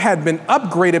 I've had been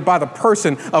upgraded by the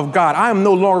person of God. I am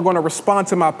no longer going to respond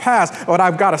to my past, but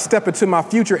I've got to step into my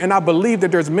future. And I believe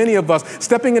that there's many of us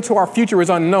stepping into our future is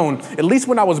unknown. At least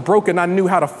when I was broken, I knew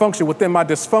how to function within my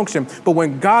dysfunction. But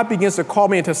when God begins to call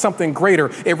me into something greater,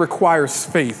 it requires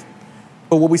faith.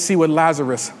 But what we see with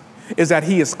Lazarus is that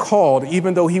he is called.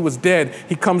 Even though he was dead,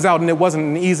 he comes out and it wasn't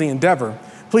an easy endeavor.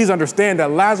 Please understand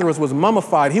that Lazarus was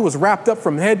mummified. He was wrapped up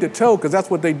from head to toe because that's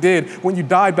what they did when you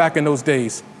died back in those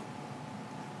days.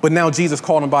 But now Jesus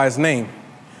called him by his name.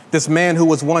 This man who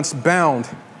was once bound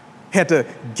had to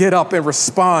get up and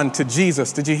respond to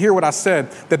Jesus. Did you hear what I said?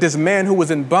 That this man who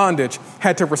was in bondage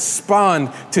had to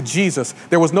respond to Jesus.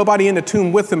 There was nobody in the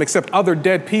tomb with him except other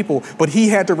dead people, but he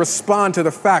had to respond to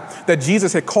the fact that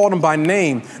Jesus had called him by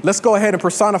name. Let's go ahead and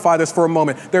personify this for a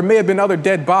moment. There may have been other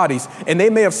dead bodies, and they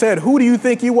may have said, who do you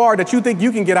think you are that you think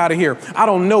you can get out of here? I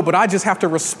don't know, but I just have to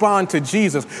respond to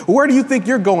Jesus. Where do you think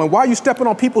you're going? Why are you stepping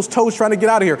on people's toes trying to get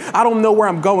out of here? I don't know where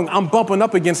I'm going. I'm bumping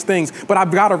up against things, but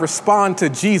I've got to respond to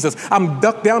Jesus. I'm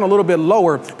ducked down a little bit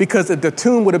lower because the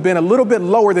tomb would have been a little bit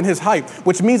lower than his height,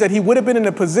 which means that he would have been in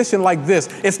a position like this.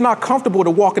 It's not comfortable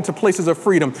to walk into places of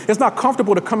freedom. It's not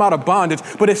comfortable to come out of bondage,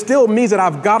 but it still means that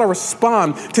I've got to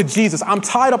respond to Jesus. I'm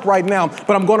tied up right now,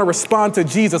 but I'm going to respond to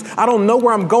Jesus. I don't know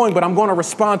where I'm going, but I'm going to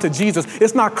respond to Jesus.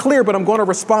 It's not clear, but I'm going to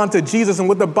respond to Jesus. And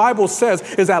what the Bible says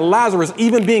is that Lazarus,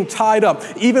 even being tied up,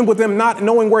 even with him not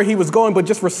knowing where he was going, but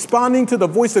just responding to the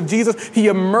voice of Jesus, he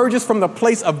emerges from the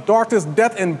place of darkness,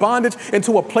 death, and bondage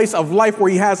into a place of life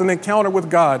where he has an encounter with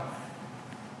God.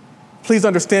 Please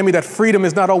understand me that freedom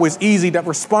is not always easy, that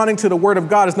responding to the word of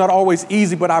God is not always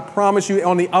easy, but I promise you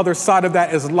on the other side of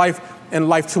that is life and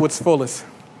life to its fullest.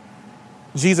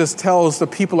 Jesus tells the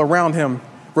people around him,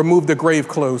 remove the grave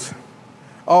clothes.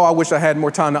 Oh, I wish I had more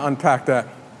time to unpack that.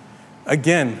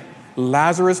 Again,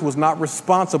 Lazarus was not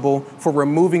responsible for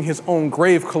removing his own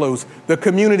grave clothes. The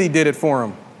community did it for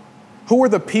him. Who are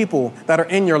the people that are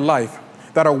in your life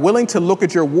that are willing to look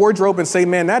at your wardrobe and say,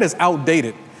 man, that is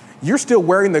outdated? You're still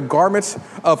wearing the garments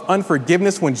of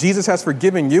unforgiveness when Jesus has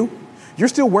forgiven you? You're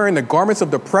still wearing the garments of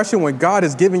depression when God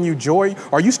has given you joy?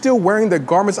 Are you still wearing the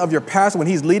garments of your past when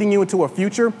he's leading you into a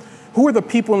future? Who are the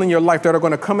people in your life that are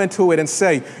going to come into it and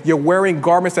say, you're wearing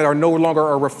garments that are no longer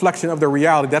a reflection of the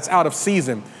reality? That's out of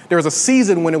season. There was a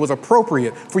season when it was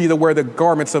appropriate for you to wear the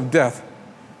garments of death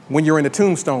when you're in the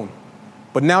tombstone.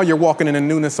 But now you're walking in the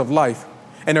newness of life.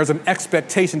 And there's an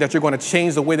expectation that you're going to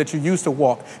change the way that you used to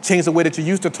walk, change the way that you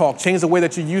used to talk, change the way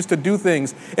that you used to do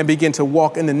things, and begin to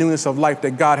walk in the newness of life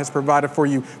that God has provided for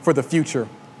you for the future.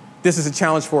 This is a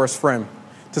challenge for us, friend,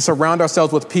 to surround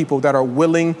ourselves with people that are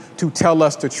willing to tell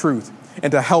us the truth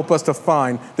and to help us to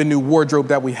find the new wardrobe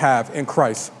that we have in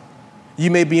Christ.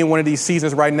 You may be in one of these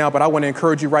seasons right now, but I want to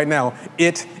encourage you right now,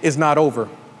 it is not over.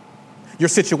 Your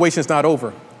situation is not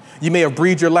over. You may have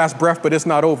breathed your last breath, but it's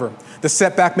not over. The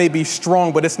setback may be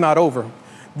strong, but it's not over.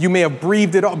 You may have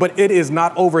breathed it, but it is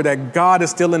not over, that God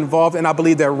is still involved. And I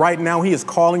believe that right now he is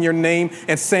calling your name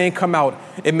and saying, come out.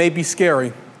 It may be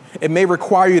scary. It may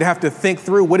require you to have to think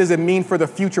through what does it mean for the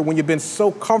future when you've been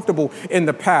so comfortable in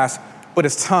the past, but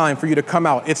it's time for you to come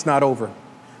out. It's not over.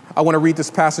 I want to read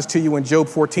this passage to you in Job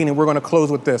 14, and we're going to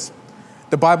close with this.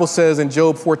 The Bible says in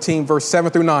Job 14, verse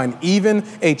 7-9, even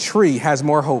a tree has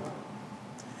more hope.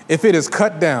 If it is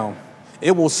cut down,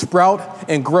 it will sprout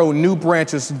and grow new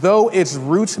branches, though its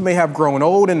roots may have grown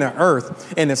old in the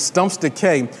earth and its stumps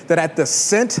decay, that at the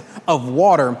scent of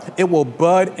water, it will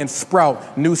bud and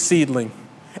sprout new seedling.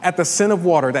 At the scent of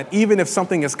water, that even if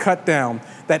something is cut down,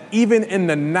 that even in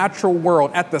the natural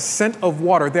world, at the scent of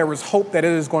water, there is hope that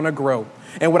it is going to grow.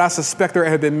 And what I suspect there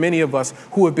have been many of us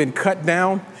who have been cut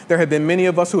down. There have been many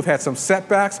of us who have had some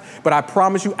setbacks, but I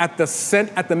promise you at the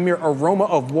scent, at the mere aroma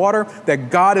of water, that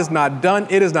God is not done.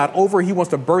 It is not over. He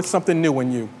wants to birth something new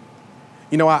in you.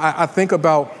 You know, I think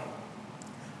about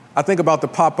the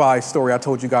Popeye story I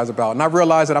told you guys about, and I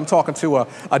realize that I'm talking to a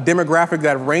demographic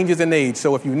that ranges in age.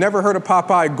 So if you've never heard of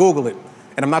Popeye, Google it.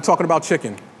 And I'm not talking about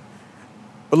chicken,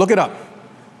 but look it up.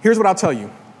 Here's what I'll tell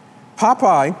you.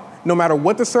 Popeye, no matter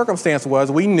what the circumstance was,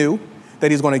 we knew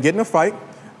that he's going to get in a fight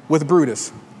with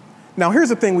Brutus. Now, here's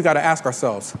the thing we got to ask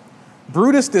ourselves.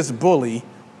 Brutus, this bully,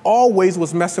 always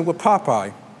was messing with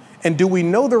Popeye. And do we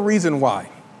know the reason why?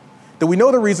 Do we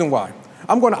know the reason why?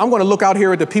 I'm going to look out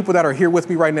here at the people that are here with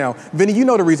me right now. Vinny, you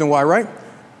know the reason why, right?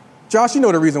 Josh, you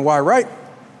know the reason why, right?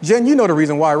 Jen, you know the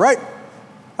reason why, right?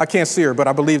 I can't see her, but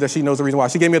I believe that she knows the reason why.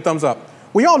 She gave me a thumbs up.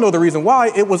 We all know the reason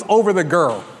why. It was over the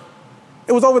girl.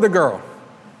 It was over the girl.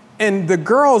 And the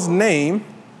girl's name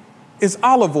is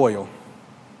Olive Oyl.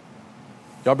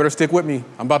 Y'all better stick with me.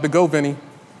 I'm about to go, Vinny.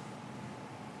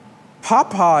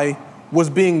 Popeye was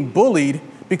being bullied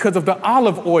because of the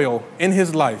olive oil in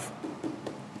his life.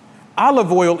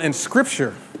 Olive oil in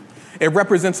Scripture It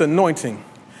represents anointing.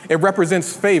 It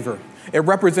represents favor. It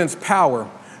represents power.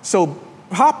 So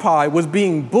Popeye was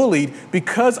being bullied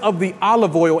because of the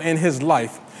olive oil in his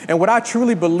life. And what I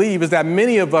truly believe is that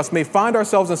many of us may find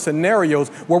ourselves in scenarios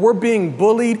where we're being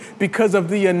bullied because of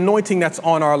the anointing that's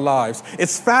on our lives.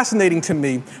 It's fascinating to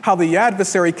me how the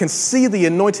adversary can see the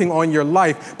anointing on your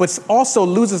life, but also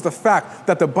loses the fact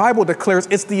that the Bible declares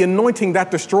it's the anointing that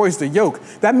destroys the yoke.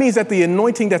 That means that the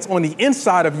anointing that's on the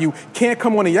inside of you can't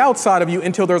come on the outside of you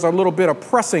until there's a little bit of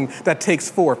pressing that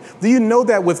takes forth. Do you know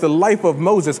that with the life of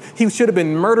Moses, he should have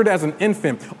been murdered as an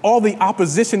infant, all the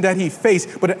opposition that he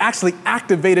faced, but it actually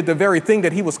activated the very thing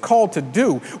that he was called to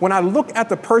do. When I look at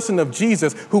the person of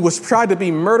Jesus, who was tried to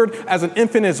be murdered as an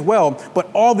infant as well,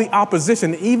 but all the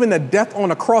opposition, even the death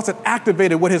on a cross, that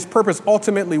activated what his purpose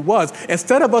ultimately was.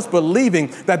 Instead of us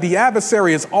believing that the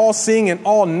adversary is all-seeing and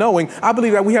all-knowing, I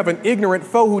believe that we have an ignorant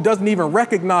foe who doesn't even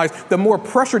recognize the more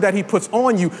pressure that he puts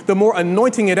on you, the more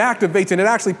anointing it activates, and it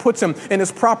actually puts him in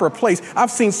his proper place.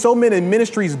 I've seen so many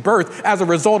ministries birth as a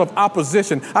result of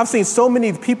opposition. I've seen so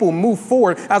many people move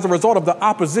forward as a result of the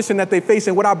opposition that they face.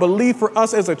 And what I believe for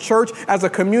us as a church, as a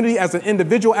community, as an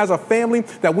individual, as a family,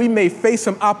 that we may face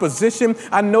some opposition.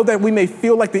 I know that we may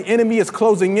feel like the enemy is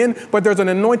closing in, but there's an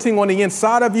anointing on the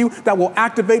inside of you that will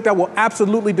activate, that will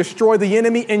absolutely destroy the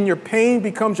enemy, and your pain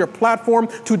becomes your platform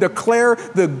to declare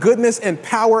the goodness and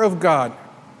power of God.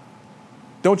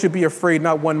 Don't you be afraid,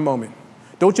 not one moment.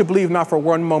 Don't you believe not for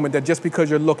one moment that just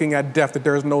because you're looking at death, that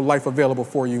there is no life available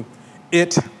for you.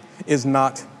 It is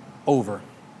not over.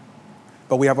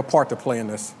 But we have a part to play in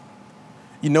this.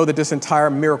 You know that this entire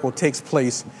miracle takes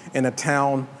place in a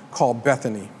town called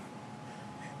Bethany.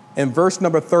 And verse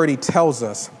number 30 tells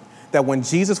us that when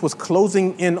Jesus was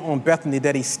closing in on Bethany,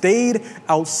 that he stayed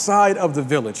outside of the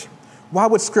village. Why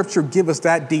would Scripture give us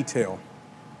that detail?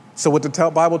 So what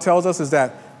the Bible tells us is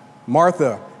that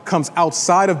Martha comes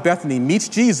outside of Bethany, meets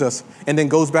Jesus, and then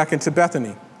goes back into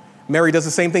Bethany. Mary does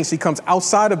the same thing. She comes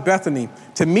outside of Bethany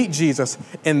to meet Jesus,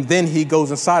 and then he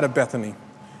goes inside of Bethany.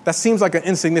 That seems like an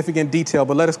insignificant detail,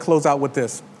 but let us close out with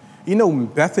this. You know,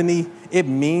 Bethany, it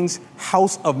means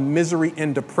house of misery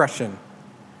and depression.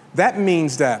 That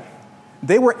means that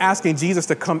they were asking Jesus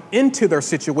to come into their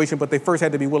situation, but they first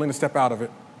had to be willing to step out of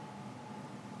it.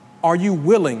 Are you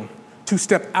willing to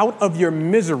step out of your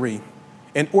misery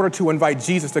in order to invite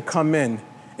Jesus to come in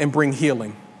and bring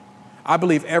healing? I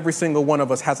believe every single one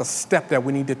of us has a step that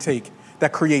we need to take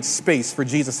that creates space for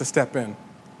Jesus to step in.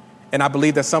 And I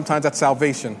believe that sometimes that's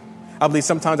salvation. I believe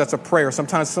sometimes that's a prayer.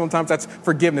 Sometimes that's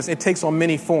forgiveness. It takes on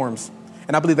many forms.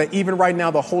 And I believe that even right now,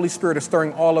 the Holy Spirit is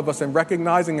stirring all of us and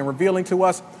recognizing and revealing to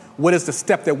us what is the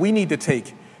step that we need to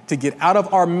take to get out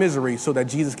of our misery so that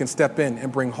Jesus can step in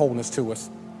and bring wholeness to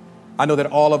us. I know that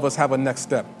all of us have a next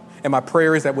step. And my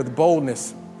prayer is that with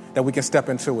boldness, that we can step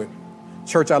into it.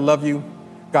 Church, I love you.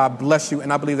 God bless you.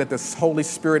 And I believe that the Holy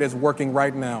Spirit is working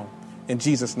right now. In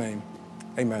Jesus' name,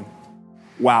 amen.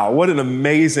 Wow, what an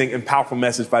amazing and powerful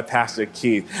message by Pastor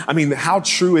Keith. I mean, how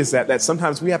true is that? That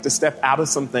sometimes we have to step out of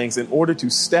some things in order to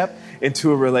step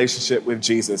into a relationship with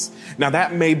Jesus. Now,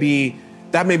 that may be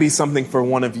something for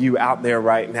one of you out there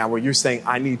right now where you're saying,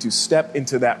 I need to step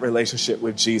into that relationship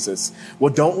with Jesus.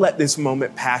 Well, don't let this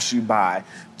moment pass you by.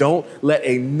 Don't let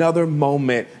another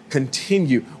moment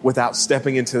continue without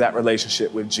stepping into that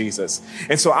relationship with Jesus.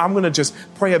 And so I'm going to just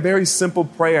pray a very simple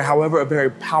prayer, however, a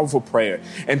very powerful prayer.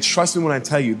 And trust me when I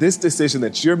tell you, this decision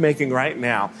that you're making right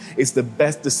now is the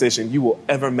best decision you will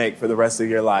ever make for the rest of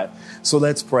your life. So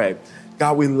let's pray.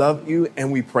 God, we love you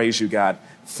and we praise you, God.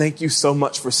 Thank you so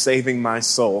much for saving my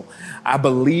soul. I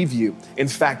believe you. In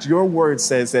fact, your word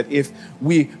says that if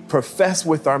we profess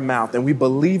with our mouth and we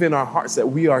believe in our hearts that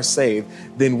we are saved,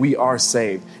 then we are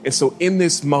saved. And so in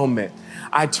this moment,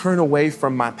 I turn away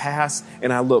from my past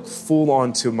and I look full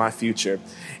on to my future.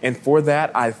 And for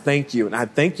that, I thank you. And I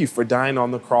thank you for dying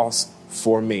on the cross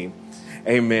for me.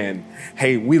 Amen.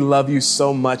 Hey, we love you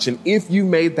so much. And if you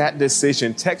made that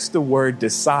decision, text the word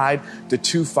DECIDE to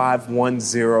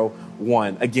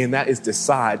 25101. Again, that is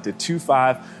DECIDE to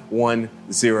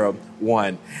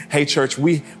 25101. Hey, church,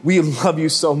 we love you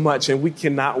so much and we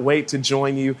cannot wait to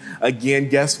join you again.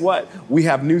 Guess what? We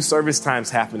have new service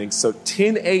times happening. So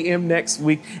 10 a.m. next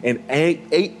week and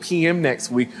 8 p.m.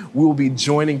 next week, we will be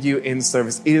joining you in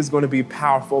service. It is going to be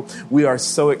powerful. We are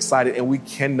so excited and we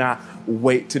cannot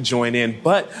wait to join in.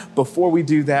 But before we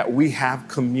do that, we have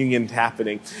communion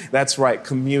happening. That's right,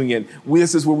 communion.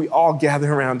 This is where we all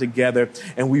gather around together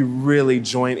and we really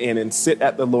join in and sit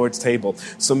at the Lord's table.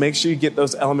 So make sure you get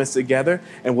those elements together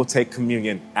and we'll take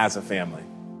communion as a family.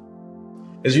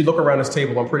 As you look around this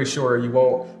table, I'm pretty sure it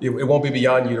won't be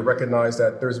beyond you to recognize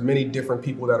that there's many different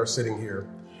people that are sitting here.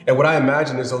 And what I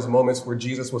imagine is those moments where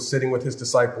Jesus was sitting with his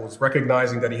disciples,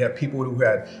 recognizing that he had people who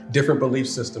had different belief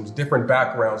systems, different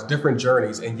backgrounds, different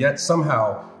journeys. And yet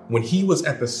somehow, when he was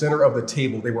at the center of the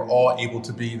table, they were all able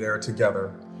to be there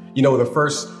together. You know, the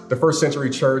first century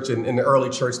church and in the early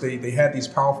church, they had these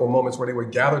powerful moments where they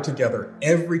would gather together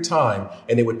every time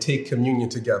and they would take communion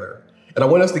together. And I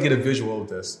want us to get a visual of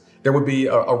this. There would be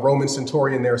a Roman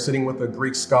centurion there sitting with a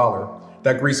Greek scholar.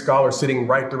 That Greek scholar sitting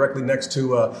right directly next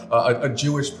to a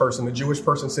Jewish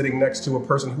person sitting next to a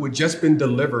person who had just been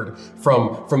delivered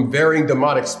from varying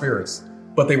demonic spirits.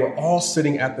 But they were all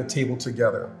sitting at the table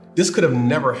together. This could have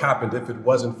never happened if it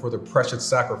wasn't for the precious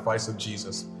sacrifice of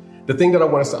Jesus. The thing that I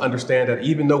want us to understand that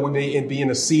even though we may be in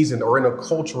a season or in a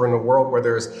culture, in a world where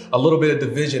there's a little bit of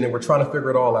division and we're trying to figure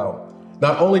it all out,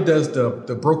 not only does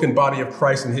the broken body of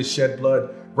Christ and his shed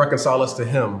blood reconcile us to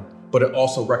him, but it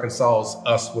also reconciles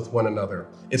us with one another.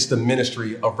 It's the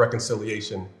ministry of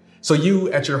reconciliation. So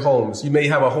you at your homes, you may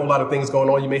have a whole lot of things going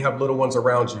on. You may have little ones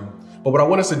around you. But what I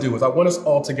want us to do is I want us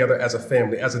all together as a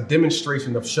family, as a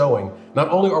demonstration of showing not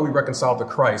only are we reconciled to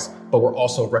Christ, but we're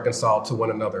also reconciled to one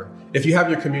another. If you have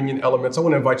your communion elements, I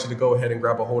want to invite you to go ahead and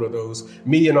grab a hold of those.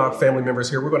 Me and our family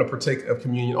members here, we're going to partake of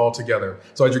communion all together.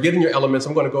 So as you're getting your elements,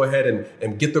 I'm going to go ahead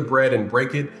and get the bread and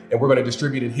break it, and we're going to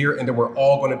distribute it here, and then we're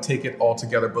all going to take it all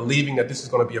together, believing that this is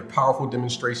going to be a powerful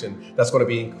demonstration that's going to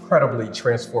be incredibly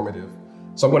transformative.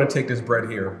 So I'm going to take this bread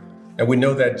here, and we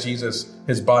know that Jesus,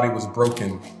 his body was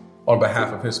broken on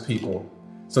behalf of his people.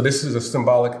 So this is a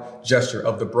symbolic gesture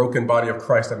of the broken body of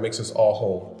Christ that makes us all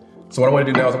whole. So what I want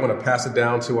to do now is I'm going to pass it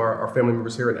down to our family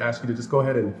members here and ask you to just go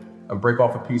ahead and break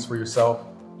off a piece for yourself.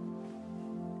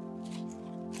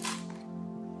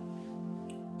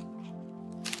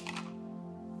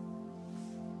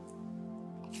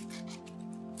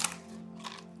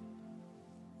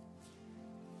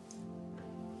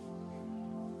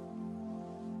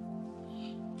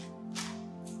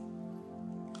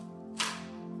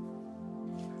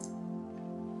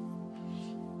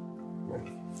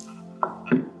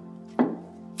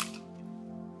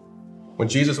 When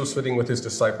Jesus was sitting with his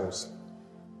disciples,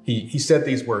 he said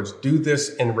these words, "Do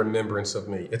this in remembrance of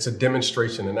me." It's a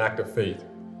demonstration, an act of faith.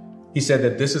 He said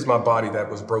that this is my body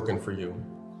that was broken for you.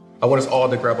 I want us all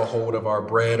to grab a hold of our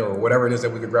bread or whatever it is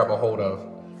that we could grab a hold of,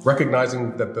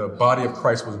 recognizing that the body of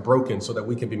Christ was broken so that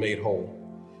we can be made whole.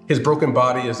 His broken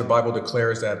body, as the Bible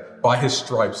declares, that by his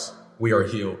stripes we are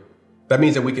healed. That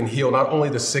means that we can heal not only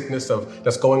the sickness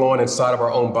that's going on inside of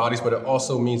our own bodies, but it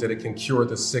also means that it can cure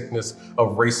the sickness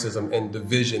of racism and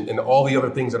division and all the other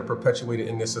things that are perpetuated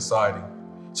in this society.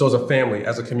 So as a family,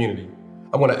 as a community,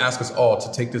 I want to ask us all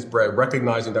to take this bread,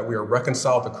 recognizing that we are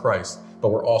reconciled to Christ, but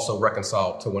we're also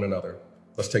reconciled to one another.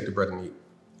 Let's take the bread and eat.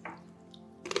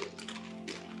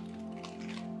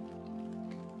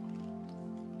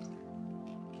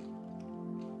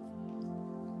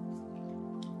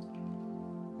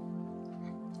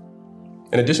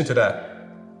 In addition to that,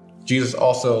 Jesus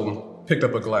also picked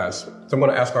up a glass. So I'm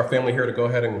going to ask our family here to go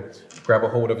ahead and grab a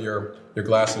hold of your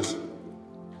glasses.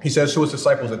 He says to his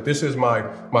disciples that this is my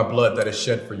blood that is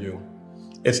shed for you.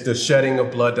 It's the shedding of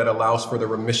blood that allows for the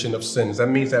remission of sins. That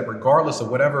means that regardless of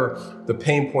whatever the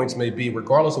pain points may be,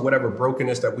 regardless of whatever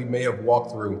brokenness that we may have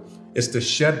walked through, it's the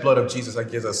shed blood of Jesus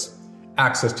that gives us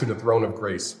access to the throne of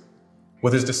grace.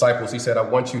 With his disciples, he said, I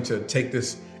want you to take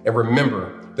this and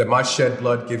remember that my shed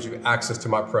blood gives you access to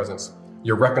my presence.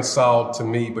 You're reconciled to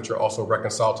me, but you're also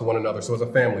reconciled to one another. So as a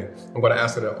family, I'm going to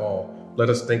ask it all. Let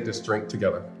us take this drink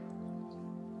together.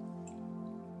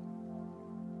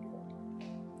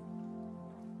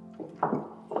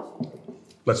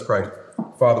 Let's pray.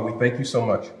 Father, we thank you so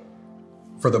much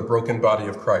for the broken body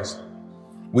of Christ.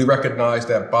 We recognize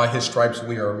that by his stripes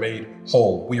we are made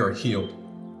whole, we are healed.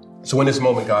 So in this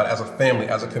moment, God, as a family,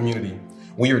 as a community,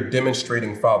 we are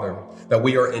demonstrating, Father, that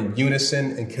we are in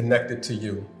unison and connected to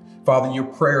you. Father, your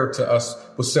prayer to us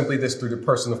was simply this through the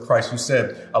person of Christ. You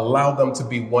said, allow them to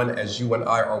be one as you and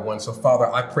I are one. So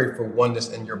Father, I pray for oneness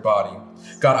in your body.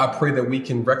 God, I pray that we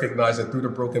can recognize that through the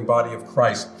broken body of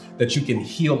Christ, that you can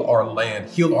heal our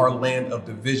land of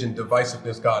division,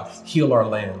 divisiveness, God, heal our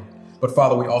land. But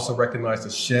Father, we also recognize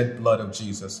the shed blood of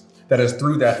Jesus. That is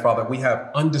through that, Father, we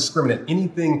have undiscriminate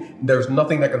there's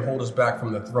nothing that can hold us back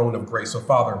from the throne of grace. So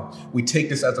Father, we take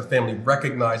this as a family,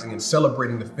 recognizing and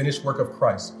celebrating the finished work of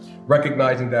Christ,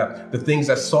 recognizing that the things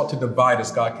that sought to divide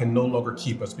us, God, can no longer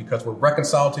keep us because we're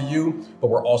reconciled to you, but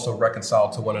we're also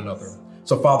reconciled to one another.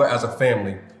 So Father, as a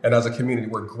family and as a community,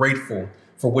 we're grateful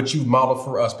for what you modeled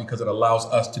for us because it allows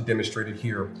us to demonstrate it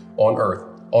here on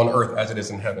earth as it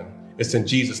is in heaven. It's in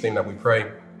Jesus' name that we pray.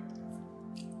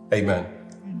 Amen.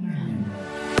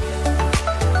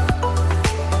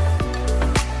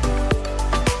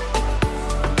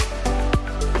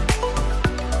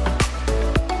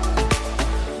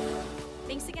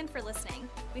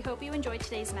 hope you enjoyed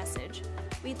today's message.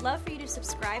 We'd love for you to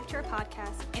subscribe to our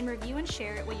podcast and review and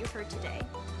share what you heard today.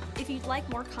 If you'd like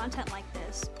more content like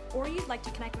this, or you'd like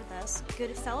to connect with us, go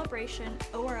to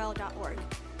celebrationorl.org.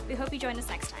 We hope you join us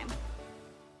next time.